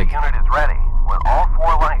 they're big. The unit is ready when all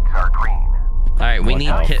 4 lights are green. All right, we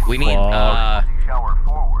need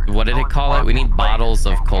what did it call it? We need bottles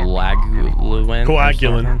of coagulant.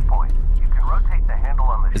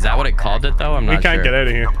 Is that what it called it though? I'm not sure. We can't get out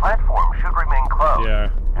of here. The platform should remain closed. Yeah.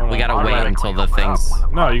 We gotta wait until the things.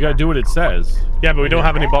 No, you gotta do what it says. Yeah, but we don't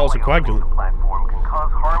have any bottles of coagulant. The platform can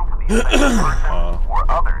cause harm to the affected person or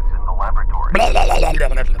others in the laboratory.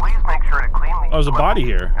 Please make sure to clean the there's a body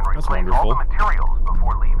here. and That's replace wonderful. all the materials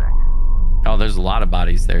before leaving. Oh, there's a lot of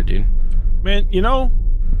bodies there, dude. Man, you know,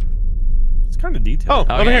 it's kind of detailed.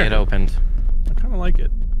 Oh, Oh over yeah, here. it opened. I kind of like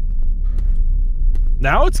it.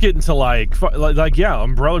 Now it's getting to like yeah,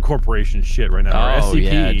 Umbrella Corporation shit right now. Or Oh, SCP.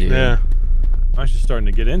 yeah, dude. Yeah. I'm actually starting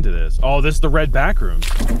to get into this. Oh, this is the red Backrooms.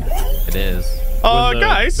 It is.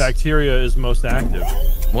 Guys. Bacteria is most active.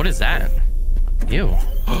 What is that? Ew.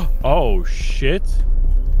 Oh shit.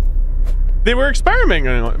 They were experimenting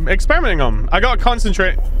on. I got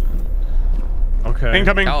concentrate. Okay.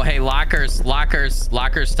 Incoming. Oh, hey, lockers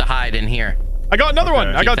to hide in here. I got another one.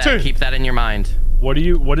 I got 2. Keep that in your mind. What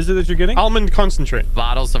is it that you're getting? Almond concentrate.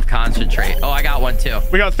 Bottles of concentrate. Oh, I got one too.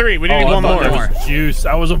 We got 3. We need one more. Juice.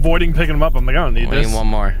 I was avoiding picking them up. I'm like, I don't need this. We need one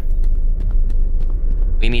more.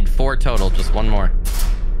 We need 4 total. Just one more.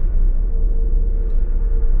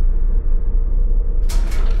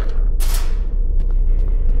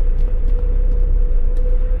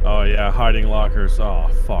 Oh yeah, hiding lockers. Oh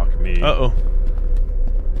fuck me. Uh-oh.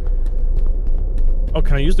 Oh,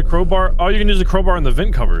 can I use the crowbar? Oh, you can use the crowbar in the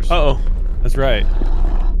vent covers. Uh-oh. That's right.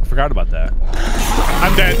 I forgot about that.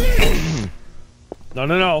 I'm dead.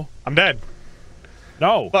 No. I'm dead.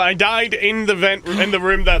 No. But I died in the vent in the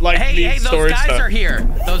room that like hey, needs those storage guys stuff. are here.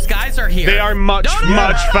 Those guys are here. They are much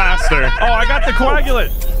faster. Oh, I got the coagulant.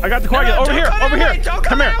 Over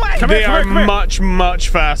here. They are much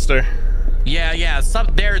faster. Yeah.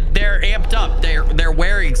 They're amped up. They're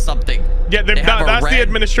wearing something. Yeah, that's the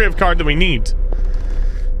administrative card that we need.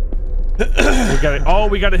 We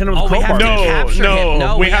got to hit him with the crowbar.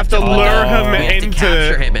 No, we have to lure him into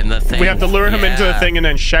the thing. We have to lure him into the thing and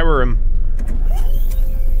then shower him.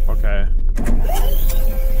 Okay.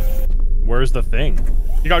 Where's the thing?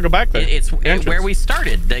 You gotta go back there. It's where we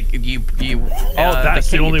started. That's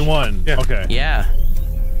the only one. Yeah. Okay. Yeah.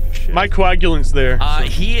 Shit. My coagulant's there.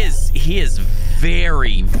 He is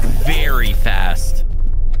very fast.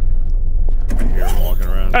 I hear him walking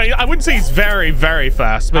around. I wouldn't say he's very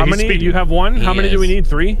fast. But how many? You have 1. How many do we need?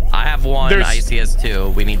 3. I have 1. Icy has 2.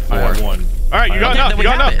 We need 4. I have 1. All right, you got enough. You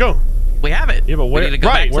got enough. Go. We have it. Yeah, but where? We need to go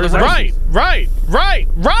back to the right.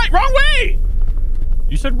 Wrong way.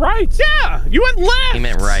 You said right. Yeah, you went left. He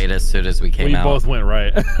meant right as soon as we came out. We both went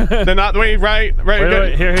right. They're not the way. Right.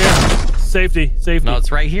 Wait, here. Safety. No,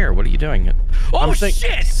 it's right here. What are you doing? Oh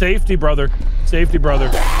shit! Safety, brother.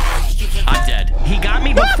 I'm dead. He got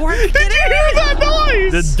me before I could get in. Did you hear that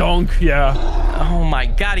noise? The donk, yeah. Oh my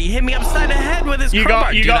god, he hit me upside the head with his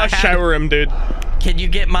crowbar. You gotta shower him, dude. Can you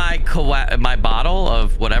get my bottle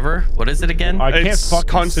of whatever? What is it again? I can't fucking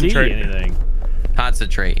concentrate. see anything.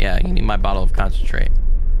 Concentrate. Yeah, you need my bottle of concentrate.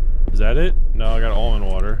 Is that it? No, I got almond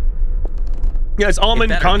water. Yeah, it's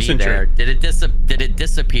almond concentrate. Did it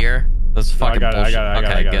disappear? Those fucking bullshit. I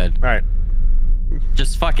got it. Good. All right.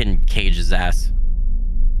 Just fucking cage his ass.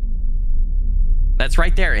 That's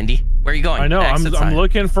right there, Indy. Where are you going? I know. I'm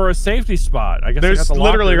looking for a safety spot. I guess there's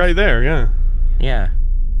literally right there. Yeah. Yeah.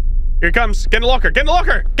 Here it comes. Get in the locker. Get in the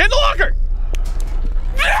locker. Get in the locker.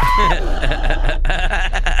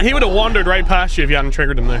 He would have wandered right past you if you hadn't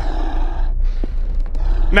triggered him there.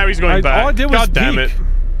 Now he's going back. All I did was God damn it.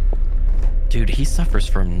 Dude, he suffers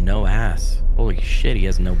from no ass. Holy shit, he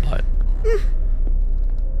has no butt.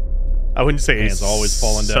 I wouldn't say he's always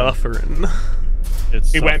falling down. Suffering.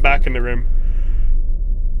 He went back in the room.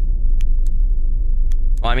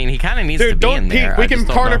 Well, I mean, he kind of needs to be in there. Dude, don't peek. We can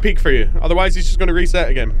corner peek for you. Otherwise, he's just going to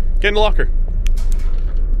reset again. Get in the locker.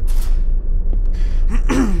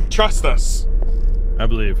 Trust us. I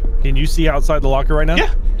believe. Can you see outside the locker right now?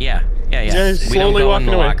 Yeah. Yeah. We don't go in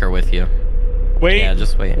the locker with you. Wait. Yeah,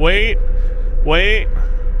 just wait. Wait.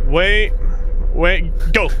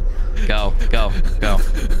 Go. Go.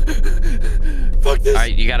 Fuck this. All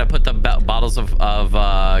right, you got to put the bottles of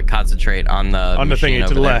concentrate on the thingy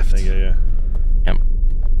to the left. Yeah. Yep.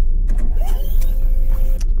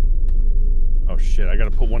 Oh shit! I got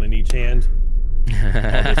to put one in each hand. Oh,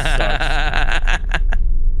 this sucks.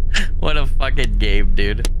 What a fucking game,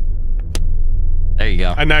 dude. There you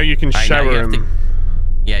go. And now you can shower him.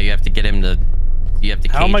 Yeah, you have to get him to. You have to.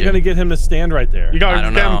 How am I going to get him to stand right there? You got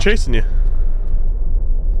to get him chasing you.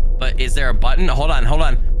 But is there a button? Hold on.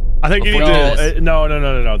 I think you need to.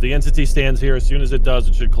 No. The entity stands here. As soon as it does,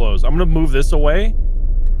 it should close. I'm going to move this away.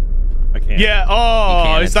 I can't. Yeah.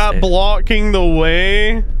 Oh, is that blocking the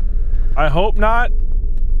way? I hope not.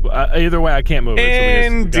 Either way, I can't move it.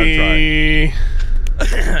 Andy.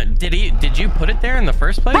 So did you put it there in the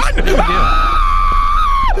first place? What did you do?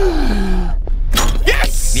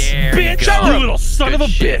 Yes! There bitch, you go. you little son of a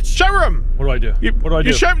bitch. Shower him. What do I do? You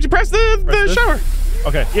press the shower.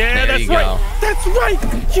 Okay. Yeah, that's right. Go. That's right.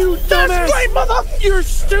 You dumbass. That's right, mother. You're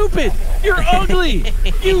stupid. You're ugly.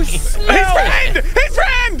 You smell. His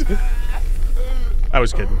friend. I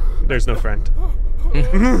was kidding. There's no friend.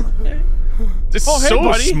 It's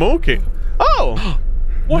so smoky. Oh.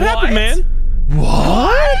 What happened, man?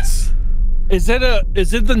 What? Is it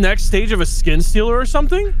the next stage of a skin stealer or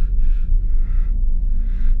something?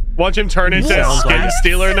 Watch him turn into a skin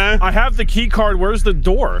stealer now. I have the key card. Where's the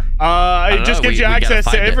door? It just gives you access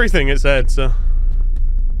to everything, it said, so.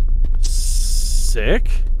 Sick.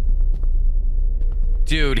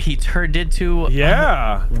 Dude, he turned into...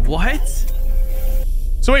 Yeah. What?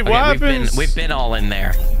 So wait, what happens? We've been all in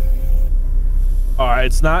there. Alright,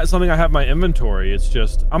 it's not something I have in my inventory. It's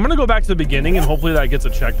just... I'm gonna go back to the beginning and hopefully that gets a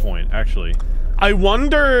checkpoint, actually. I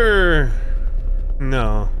wonder...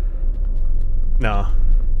 No. No.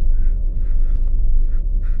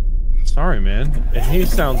 Sorry, man. He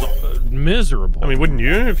sounds miserable. I mean, wouldn't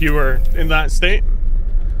you if you were in that state?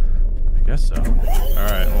 I guess so.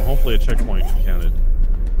 Alright, well, hopefully a checkpoint counted.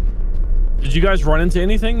 Did you guys run into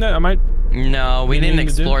anything that I might... No, we didn't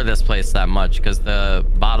explore this place that much because the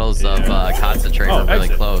bottles of concentrate were really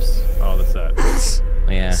close. Oh, that's that.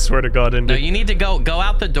 Yeah. Swear to God, Indy. No, you need to go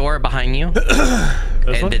out the door behind you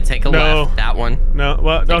and take a left. That one. No,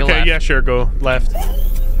 well, okay, yeah, sure, go left.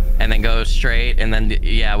 And then go straight, and then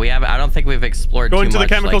yeah, we have. I don't think we've explored. Go into the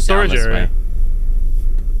chemical storage area.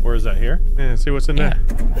 Where is that? Here? Yeah, see what's in there.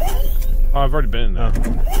 Oh, I've already been in there.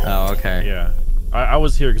 Oh, okay. Yeah. I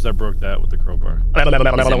was here because I broke that with the crowbar.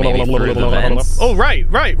 Oh, right.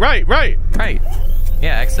 Right.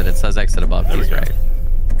 Yeah, exit. It says exit above. He's right.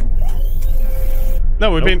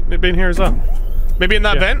 No, we've been here as well. Maybe in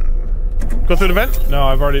that vent? Go through the vent? No,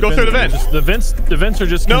 I've already go through the vent. The vents are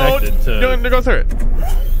just connected to... go through it.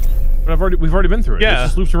 But we've already been through it. Yeah. It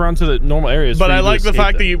just loops around to the normal areas. But I like the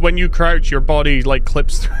fact that when you crouch, your body like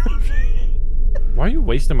clips through. Why are you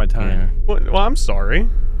wasting my time? Yeah. Well, I'm sorry.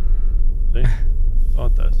 See? That's all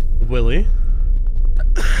it does. Willie.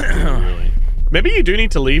 Really? Maybe you do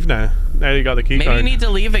need to leave now. Now you got the key card. Maybe you need to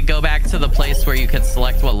leave and go back to the place where you can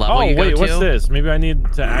select what level you go to. Oh, wait, what's this? Maybe I need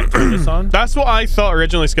to turn this on? That's what I thought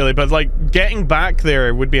originally, Skilly, but like getting back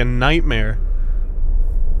there would be a nightmare.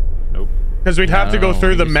 Nope. Because we'd have to go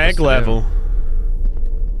through the Meg level.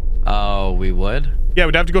 Oh, we would? Yeah,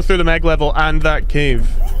 we'd have to go through the Meg level and that cave.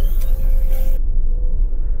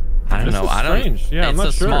 I don't know. Yeah, it's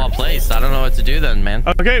a small place. I don't know what to do then, man.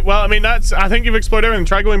 Okay, well, I mean, I think you've explored everything.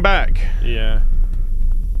 Try going back. Yeah.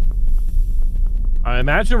 I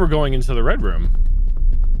imagine we're going into the red room.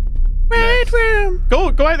 Red room. Go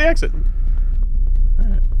out the exit.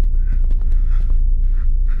 Alright.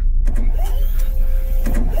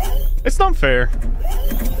 It's not fair.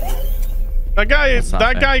 That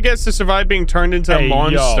guy gets to survive being turned into a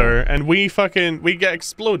monster, and we get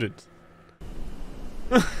exploded.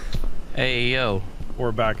 Hey, yo.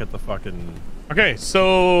 We're back at the fucking... Okay,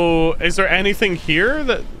 so is there anything here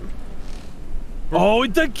that... Oh,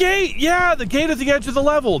 the gate! Yeah, the gate at the edge of the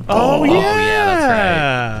level. Oh, yeah.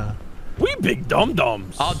 That's right. We big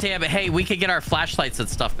dum-dums. Oh, damn it. Hey, we could get our flashlights and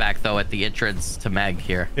stuff back, though, at the entrance to Meg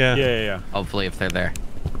here. Yeah. Hopefully, if they're there.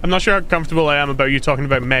 I'm not sure how comfortable I am about you talking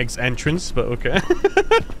about Meg's entrance, but okay.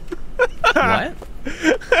 What?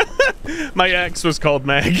 My ex was called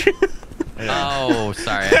Meg. Oh,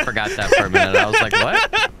 sorry. I forgot that for a minute. I was like,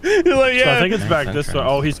 what? You're like, yeah. So I think it's back this way.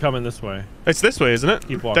 Oh, he's coming this way. It's this way, isn't it?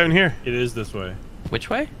 Keep walking. Down here. It is this way. Which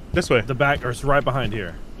way? This way. The back, or it's right behind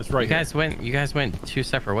here. It's right here. You guys went two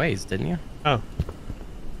separate ways, didn't you? Oh.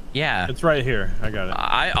 Yeah. It's right here. I got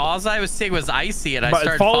it. All I was seeing was icy, and I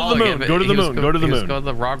started follow the moon. Go to the moon. Go to the moon. Go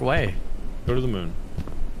the wrong way. Go to the moon.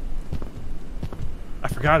 I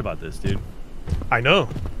forgot about this, dude. I know.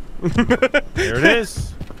 There it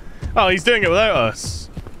is. Oh, he's doing it without us.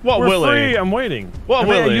 What We're Willie? Free. I'm waiting. What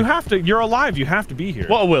Willie? You have to. You're alive. You have to be here.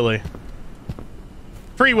 What a Willie?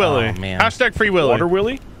 Free Willie. Oh, man. Hashtag free Willie. Water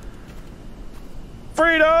Willie.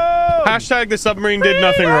 Freedom. Hashtag the submarine did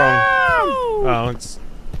nothing wrong. Oh, it's.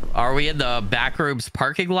 Are we in the Backrooms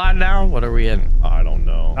parking lot now? What are we in? I don't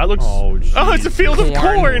know. That looks. Oh, it's a field of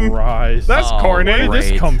corn. Rice. That's corn. Where did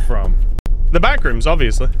this come from? The Backrooms,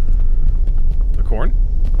 obviously. The corn?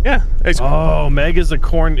 Yeah. It's Meg is a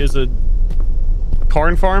corn. Is a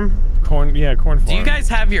corn farm. Corn. Yeah, corn farm. Do you guys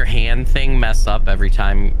have your hand thing mess up every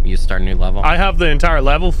time you start a new level? I have the entire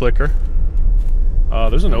level flicker.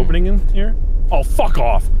 There's an opening in here. Oh, fuck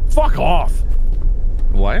off! Fuck off!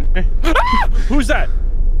 What? Ah! Who's that?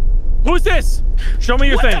 Who's this? Show me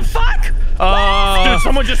your thing. What the fuck? Dude,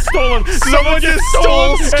 someone just stole him. Someone just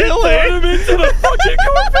stole Skilly. And threw him into the fucking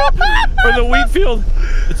cornfield. Or the wheat field.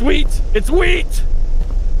 It's wheat. It's wheat.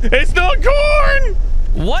 It's not corn.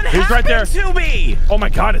 What He's happened right there. to me? Oh my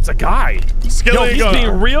god, it's a guy. Skilly he's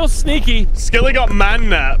being real sneaky. Skilly got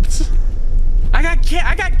man-napped. I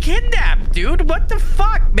got kidnapped, dude. What the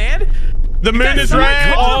fuck, man? The moon is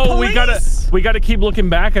red. Oh, we gotta keep looking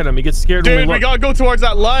back at him. He gets scared. Dude, we gotta go towards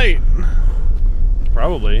that light.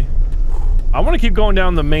 Probably. I want to keep going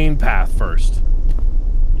down the main path first.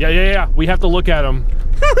 Yeah. We have to look at him.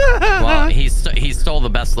 Well, he stole the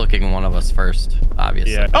best looking one of us first,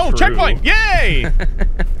 obviously. Yeah, oh, true. checkpoint! Yay!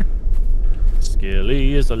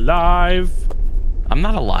 Skilly is alive. I'm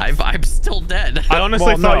not alive. I'm still dead. I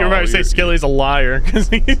honestly thought you were about to say Skilly's a liar because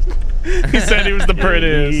he said he was the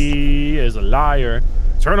prettiest. He is a liar.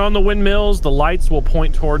 Turn on the windmills. The lights will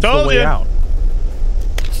point towards the way out.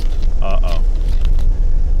 Uh-oh.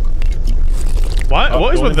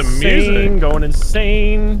 What is with the music? Going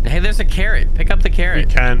insane. Hey, there's a carrot. Pick up the carrot.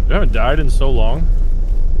 You can't. You haven't died in so long.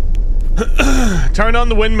 Turn on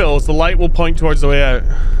the windmills. The light will point towards the way out.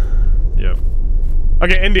 Yep.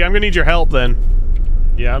 Okay, Indy, I'm gonna need your help then.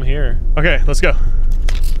 Yeah, I'm here. Okay, let's go.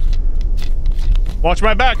 Watch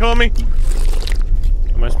my back, homie.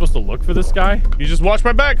 Am I supposed to look for this guy? You just watch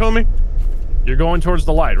my back, homie. You're going towards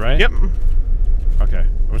the light, right? Yep. Okay.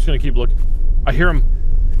 I'm just gonna keep looking. I hear him.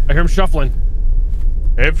 I hear him shuffling.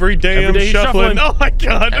 Every day I'm shuffling. Oh my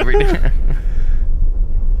god. Every day.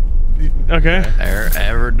 Okay.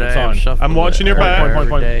 Every day I'm shuffling. I'm watching your back.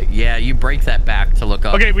 Point. Yeah, you break that back to look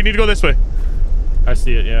up. Okay, we need to go this way. I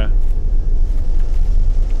see it, yeah.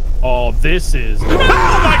 Oh, this is... Oh my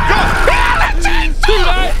god! Dude,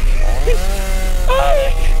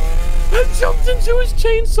 I jumped into his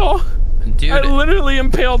chainsaw. Dude, I literally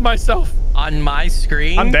impaled myself. On my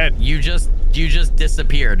screen, I'm dead. You just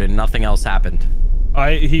disappeared and nothing else happened.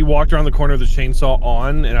 He walked around the corner of the chainsaw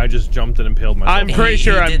on, and I just jumped and impaled myself. I'm pretty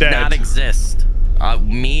sure I'm dead. He did not exist.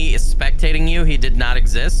 Me spectating you, he did not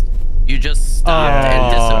exist. You just stopped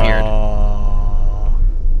and disappeared.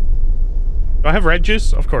 Do I have red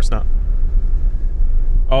juice? Of course not.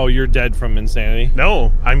 Oh, you're dead from insanity?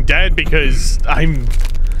 No, I'm dead because I'm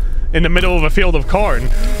in the middle of a field of corn.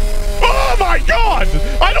 Oh my god!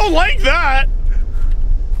 I don't like that!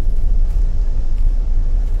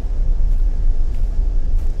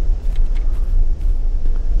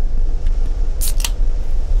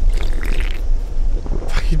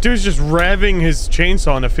 Dude's just revving his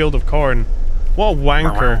chainsaw in a field of corn. What a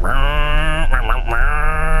wanker.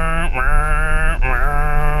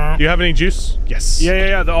 Do you have any juice? Yes.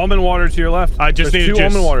 Yeah. The almond water to your left. I just need two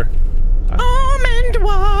juice. Almond water. Almond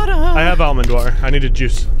water. I have almond water. I need a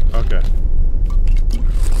juice. Okay.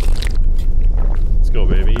 Let's go,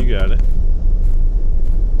 baby. You got it.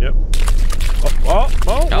 Yep.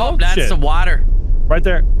 Oh, that's shit. the water. Right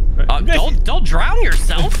there. Don't drown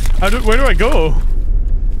yourself. Where do I go?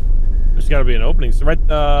 There's got to be an opening. So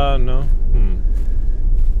no.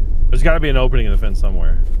 There's got to be an opening in the fence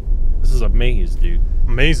somewhere. This is a maze, dude.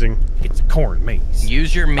 Amazing. It's a corn maze.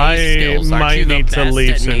 Use your maze skills. Aren't you the best at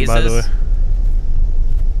mazes? By the way.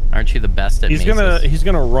 Aren't you the best at mazes? He's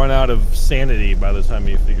gonna run out of sanity by the time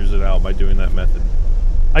he figures it out by doing that method.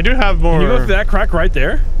 I do have more. Can you go through that crack right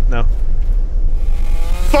there? No.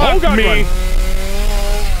 Fuck me. Run.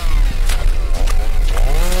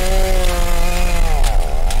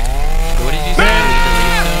 What did you say?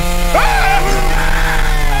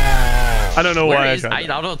 I don't know why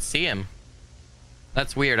I don't see him.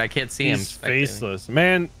 That's weird. I can't see him. He's faceless.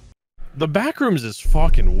 Man, the Backrooms is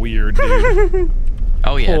fucking weird, dude.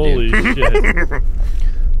 Oh yeah, holy shit.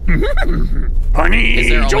 Honey, is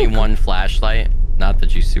there only one flashlight? Not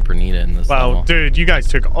that you super need it in this level. Wow, dude, you guys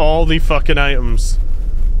took all the fucking items.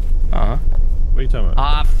 What are you talking about?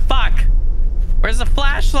 Ah, fuck. Where's the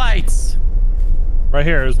flashlights? Right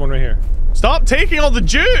here. There's one right here. Stop taking all the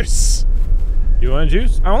juice. Do you want a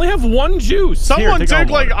juice? I only have one juice. Someone took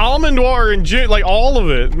like almond water and juice, like all of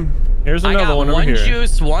it. Here's another one over here. here. One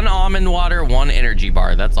juice, one almond water, one energy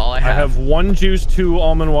bar. That's all I have. I have one juice, 2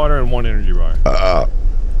 almond water, and 1 energy bar.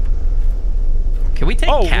 Can we take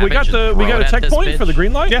cabbage we got a checkpoint for the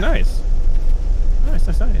green light? Yeah. Nice. Nice.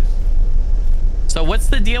 So what's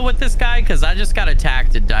the deal with this guy? Because I just got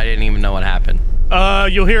attacked and I didn't even know what happened.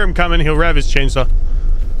 You'll hear him coming. He'll rev his chainsaw.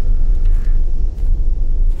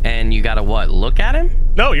 And you gotta what? Look at him?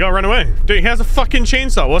 No, you gotta run away. Dude, he has a fucking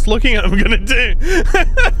chainsaw. What's looking at him gonna do?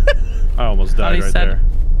 I almost died right there.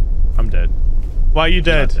 I'm dead. Why are you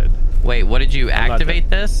dead? Wait, what did you activate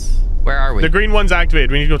this? Where are we? The green one's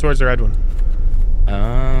activated. We need to go towards the red one.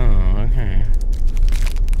 Oh, okay.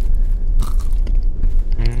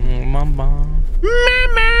 Mama. Do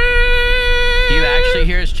you actually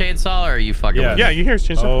hear his chainsaw, or are you fucking with me? Yeah, you hear his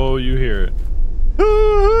chainsaw. Oh, you hear it.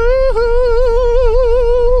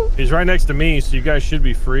 He's right next to me, so you guys should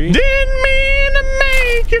be free. Didn't mean to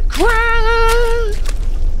make you cry.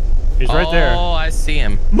 He's right there. Oh, I see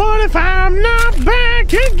him. But if I'm not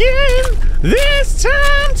back again this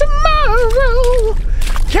time tomorrow,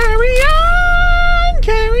 carry on,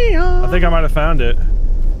 carry on. I think I might have found it.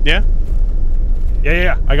 Yeah?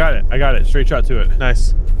 Yeah. I got it. Straight shot to it.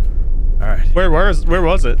 Nice. All right. Where was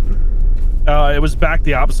it? It was back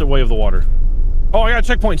the opposite way of the water. Oh, I got a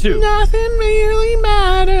checkpoint too. Nothing really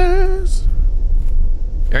matters.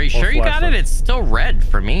 Are you sure you got it? It's still red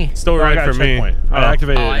for me. Still red for me. I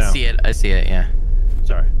activated it now. I see it. I see it. Yeah.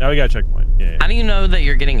 Sorry. Now we got a checkpoint. Yeah. How do you know that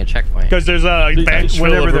you're getting a checkpoint? Because there's a bench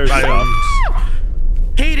whenever there's items.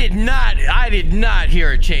 He did not. I did not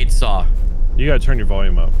hear a chainsaw. You gotta turn your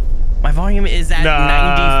volume up. My volume is at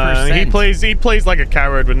 90%. He plays like a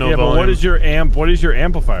coward with no volume. But what is your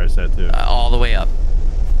amplifier set to? All the way up.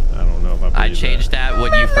 I don't know if I changed that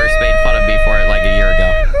when you first made fun of me for it like a year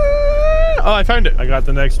ago. Oh, I found it. I got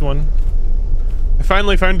the next one. I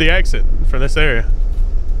finally found the exit for this area.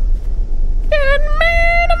 Didn't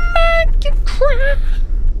mean to make you cry.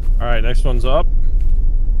 All right, next one's up.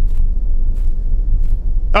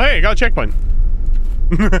 Oh, hey, I got a checkpoint.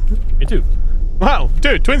 Me too. Wow,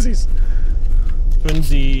 dude, twinsies.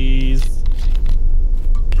 Twinsies.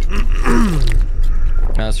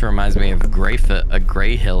 This reminds me of a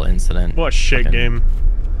Gray Hill incident. What a shit game.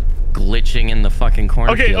 Glitching in the fucking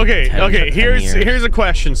cornfield. Okay. Here's a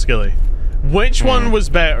question, Skilly. Which one was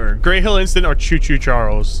better, Gray Hill Incident or Choo Choo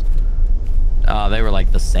Charles? Oh, they were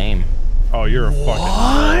like the same. Oh, you're a fucking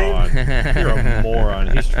moron. You're a moron.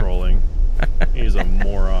 He's trolling. He's a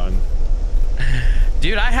moron.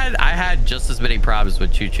 Dude, I had just as many problems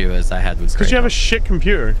with Choo Choo as I had with. Because you have a shit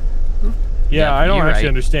computer. Yeah, I don't actually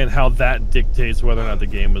understand how that dictates whether or not the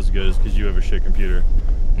game was good. Is because you have a shit computer.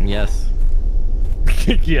 Yes.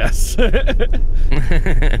 Yes. I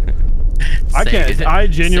can't. I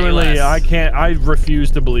genuinely. I refuse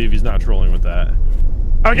to believe he's not trolling with that.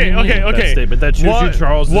 Okay. That statement. That Choo Choo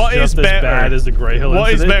Charles is just as bad as the Gray Hill Incident.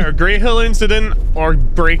 What is better, Gray Hill Incident or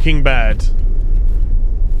Breaking Bad?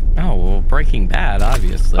 Oh, well, Breaking Bad,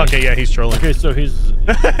 obviously. Okay, yeah, he's trolling. Okay, so he's...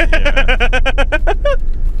 Yeah.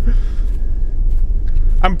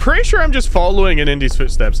 I'm pretty sure I'm just following in Indy's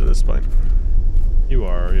footsteps at this point. You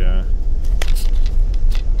are, yeah.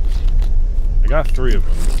 I got 3 of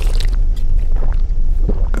them.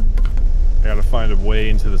 I gotta find a way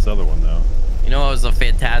into this other one, though. You know what was a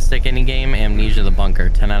fantastic indie game? Amnesia the Bunker,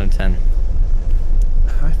 10 out of 10.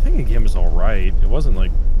 I think the game was alright. It wasn't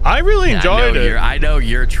like... I really enjoyed it. I know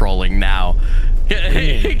you're trolling now.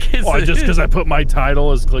 Oh, just because I put my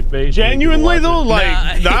title as clickbait? Genuinely though,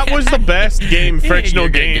 like, that was the best game Frictional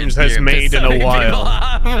Games has made in a while.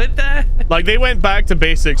 Like, they went back to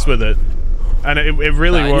basics with it. And it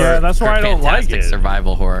really worked. Yeah, that's why I don't like it.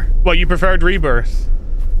 Survival horror. Well, you preferred Rebirth.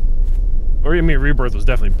 Or you mean Rebirth was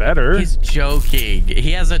definitely better? He's joking.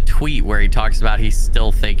 He has a tweet where he talks about he's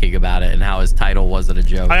still thinking about it and how his title wasn't a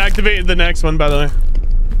joke. I activated the next one, by the way.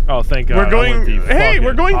 Oh, thank God. We're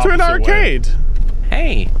going to an arcade.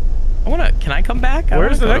 Hey, can I come back?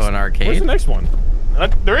 Where's the next an arcade? Where's the next one?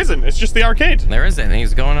 There isn't. It's just the arcade. There isn't.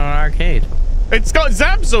 He's going to an arcade. It's got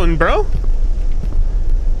Zap Zone, bro.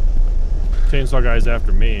 Chainsaw Guy's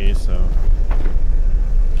after me, so.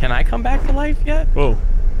 Can I come back to life yet? Whoa,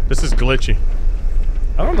 this is glitchy.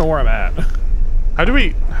 I don't know where I'm at. How do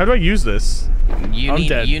I use this? You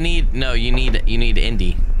need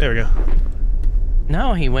Indy. There we go.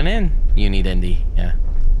 No, he went in. You need Indy. Yeah.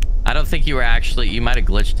 I don't think you were actually. You might have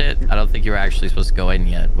glitched it. I don't think you were actually supposed to go in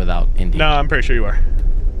yet without Indy. No, I'm pretty sure you are.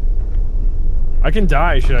 I can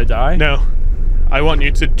die. Should I die? No. I want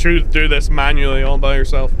you to do this manually all by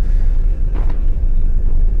yourself.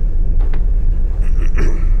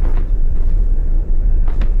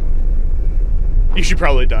 You should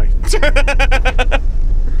probably die.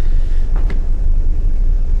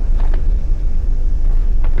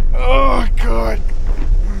 Oh, God.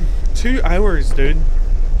 2 hours, dude.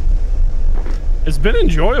 It's been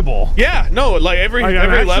enjoyable. Yeah, no, like every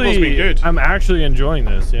level's been good. I'm actually enjoying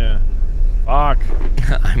this, yeah. Fuck.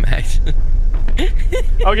 I'm actually...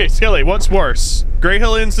 Okay, Skilly, what's worse? Gray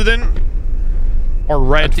Hill Incident or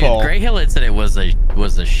Redfall? Dude, Gray Hill Incident was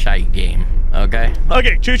a shite game, okay?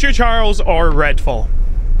 Okay, Choo Choo Charles or Redfall?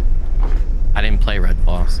 I didn't play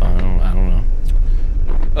Redfall, so I don't know.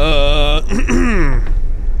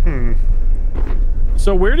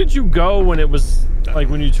 So where did you go when it was, like,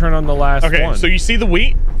 when you turn on the last one? Okay, so you see the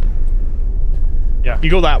wheat? Yeah. You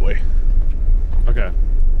go that way. Okay.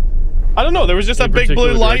 I don't know, there was just a big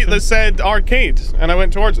blue light that said arcade, and I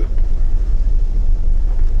went towards it.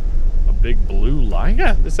 A big blue light?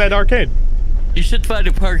 Yeah, it said arcade. You should find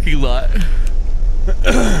a parking lot.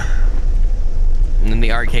 And then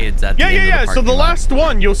the arcade's at the end of the parking so the lot. last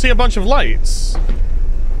one, you'll see a bunch of lights.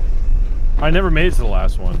 I never made it to the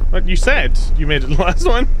last one. But you said you made it to the last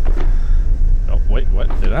one. Oh, wait, what?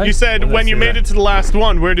 Did I? You said when you made it to the last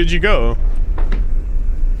one, where did you go?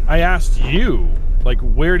 I asked you. Like,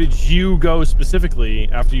 where did you go specifically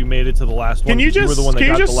after you made it to the last one? Can you just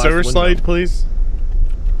sewer slide, please?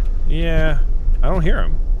 Yeah, I don't hear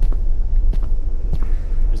him.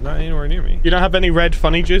 He's not anywhere near me. You don't have any red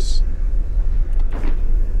funny juice?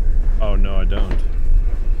 Oh no, I don't.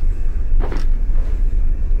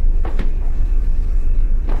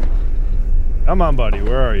 Come on, buddy.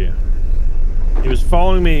 Where are you? He was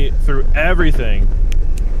following me through everything.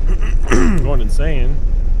 Going insane.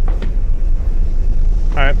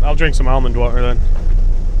 Alright, I'll drink some almond water then.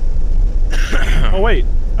 Oh wait,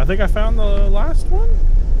 I think I found the last one?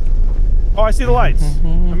 Oh, I see the lights.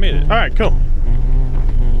 I made it. Alright, cool.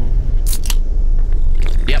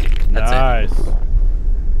 Yep, that's it.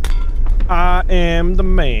 I am the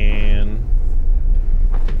man.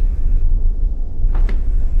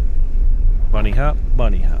 Bunny hop,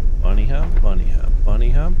 bunny hop, bunny hop, bunny hop, bunny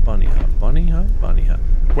hop, bunny hop, bunny hop, bunny hop.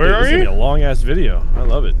 Where are you? This is gonna be a long ass video. I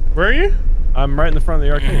love it. Where are you? I'm right in the front of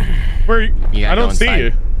the arcade. Where are you? I don't see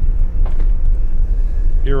you.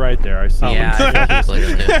 You're right there. I see you. Yeah,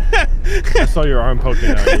 I saw your arm poking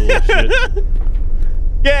out, you little shit.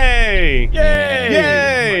 Yay! Yay!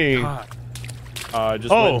 Yay! Oh my God. I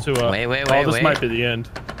just went to a... Wait, this might be the end.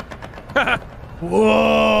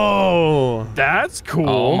 Whoa! That's cool.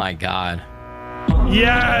 Oh my God.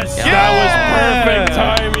 Yes! Yeah! That was perfect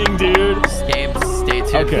timing, dude. This game, stay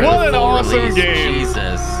tuned for What the an full awesome release. game.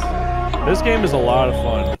 Jesus. This game is a lot of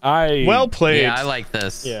fun. Well played. Yeah, I like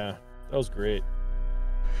this. Yeah, that was great.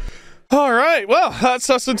 All right, well, that's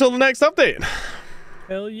us until the next update.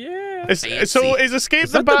 Hell yeah. So is Escape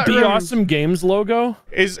is the that the Backrooms... Be Awesome Games logo?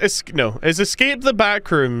 Is Escape the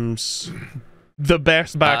Backrooms the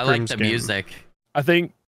best Backrooms I like the game? music. I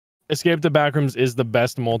think Escape the Backrooms is the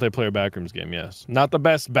best multiplayer Backrooms game, yes. Not the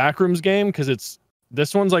best Backrooms game, because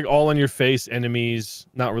this one's like all in your face enemies,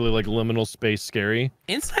 not really like liminal space scary.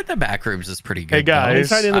 Inside the Backrooms is pretty good. Hey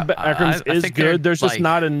guys, Inside in the Backrooms is good. There's just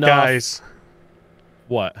not enough. Guys,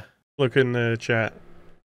 what? Look in the chat.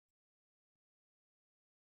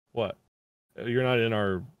 What? You're not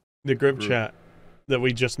in the group chat that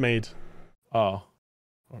we just made. Oh,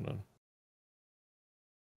 hold on.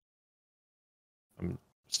 I'm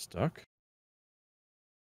stuck.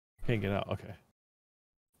 Can't get out. Okay.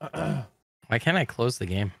 Why can't I close the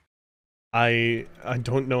game? I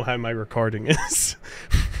don't know how my recording is.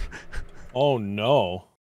 Oh no.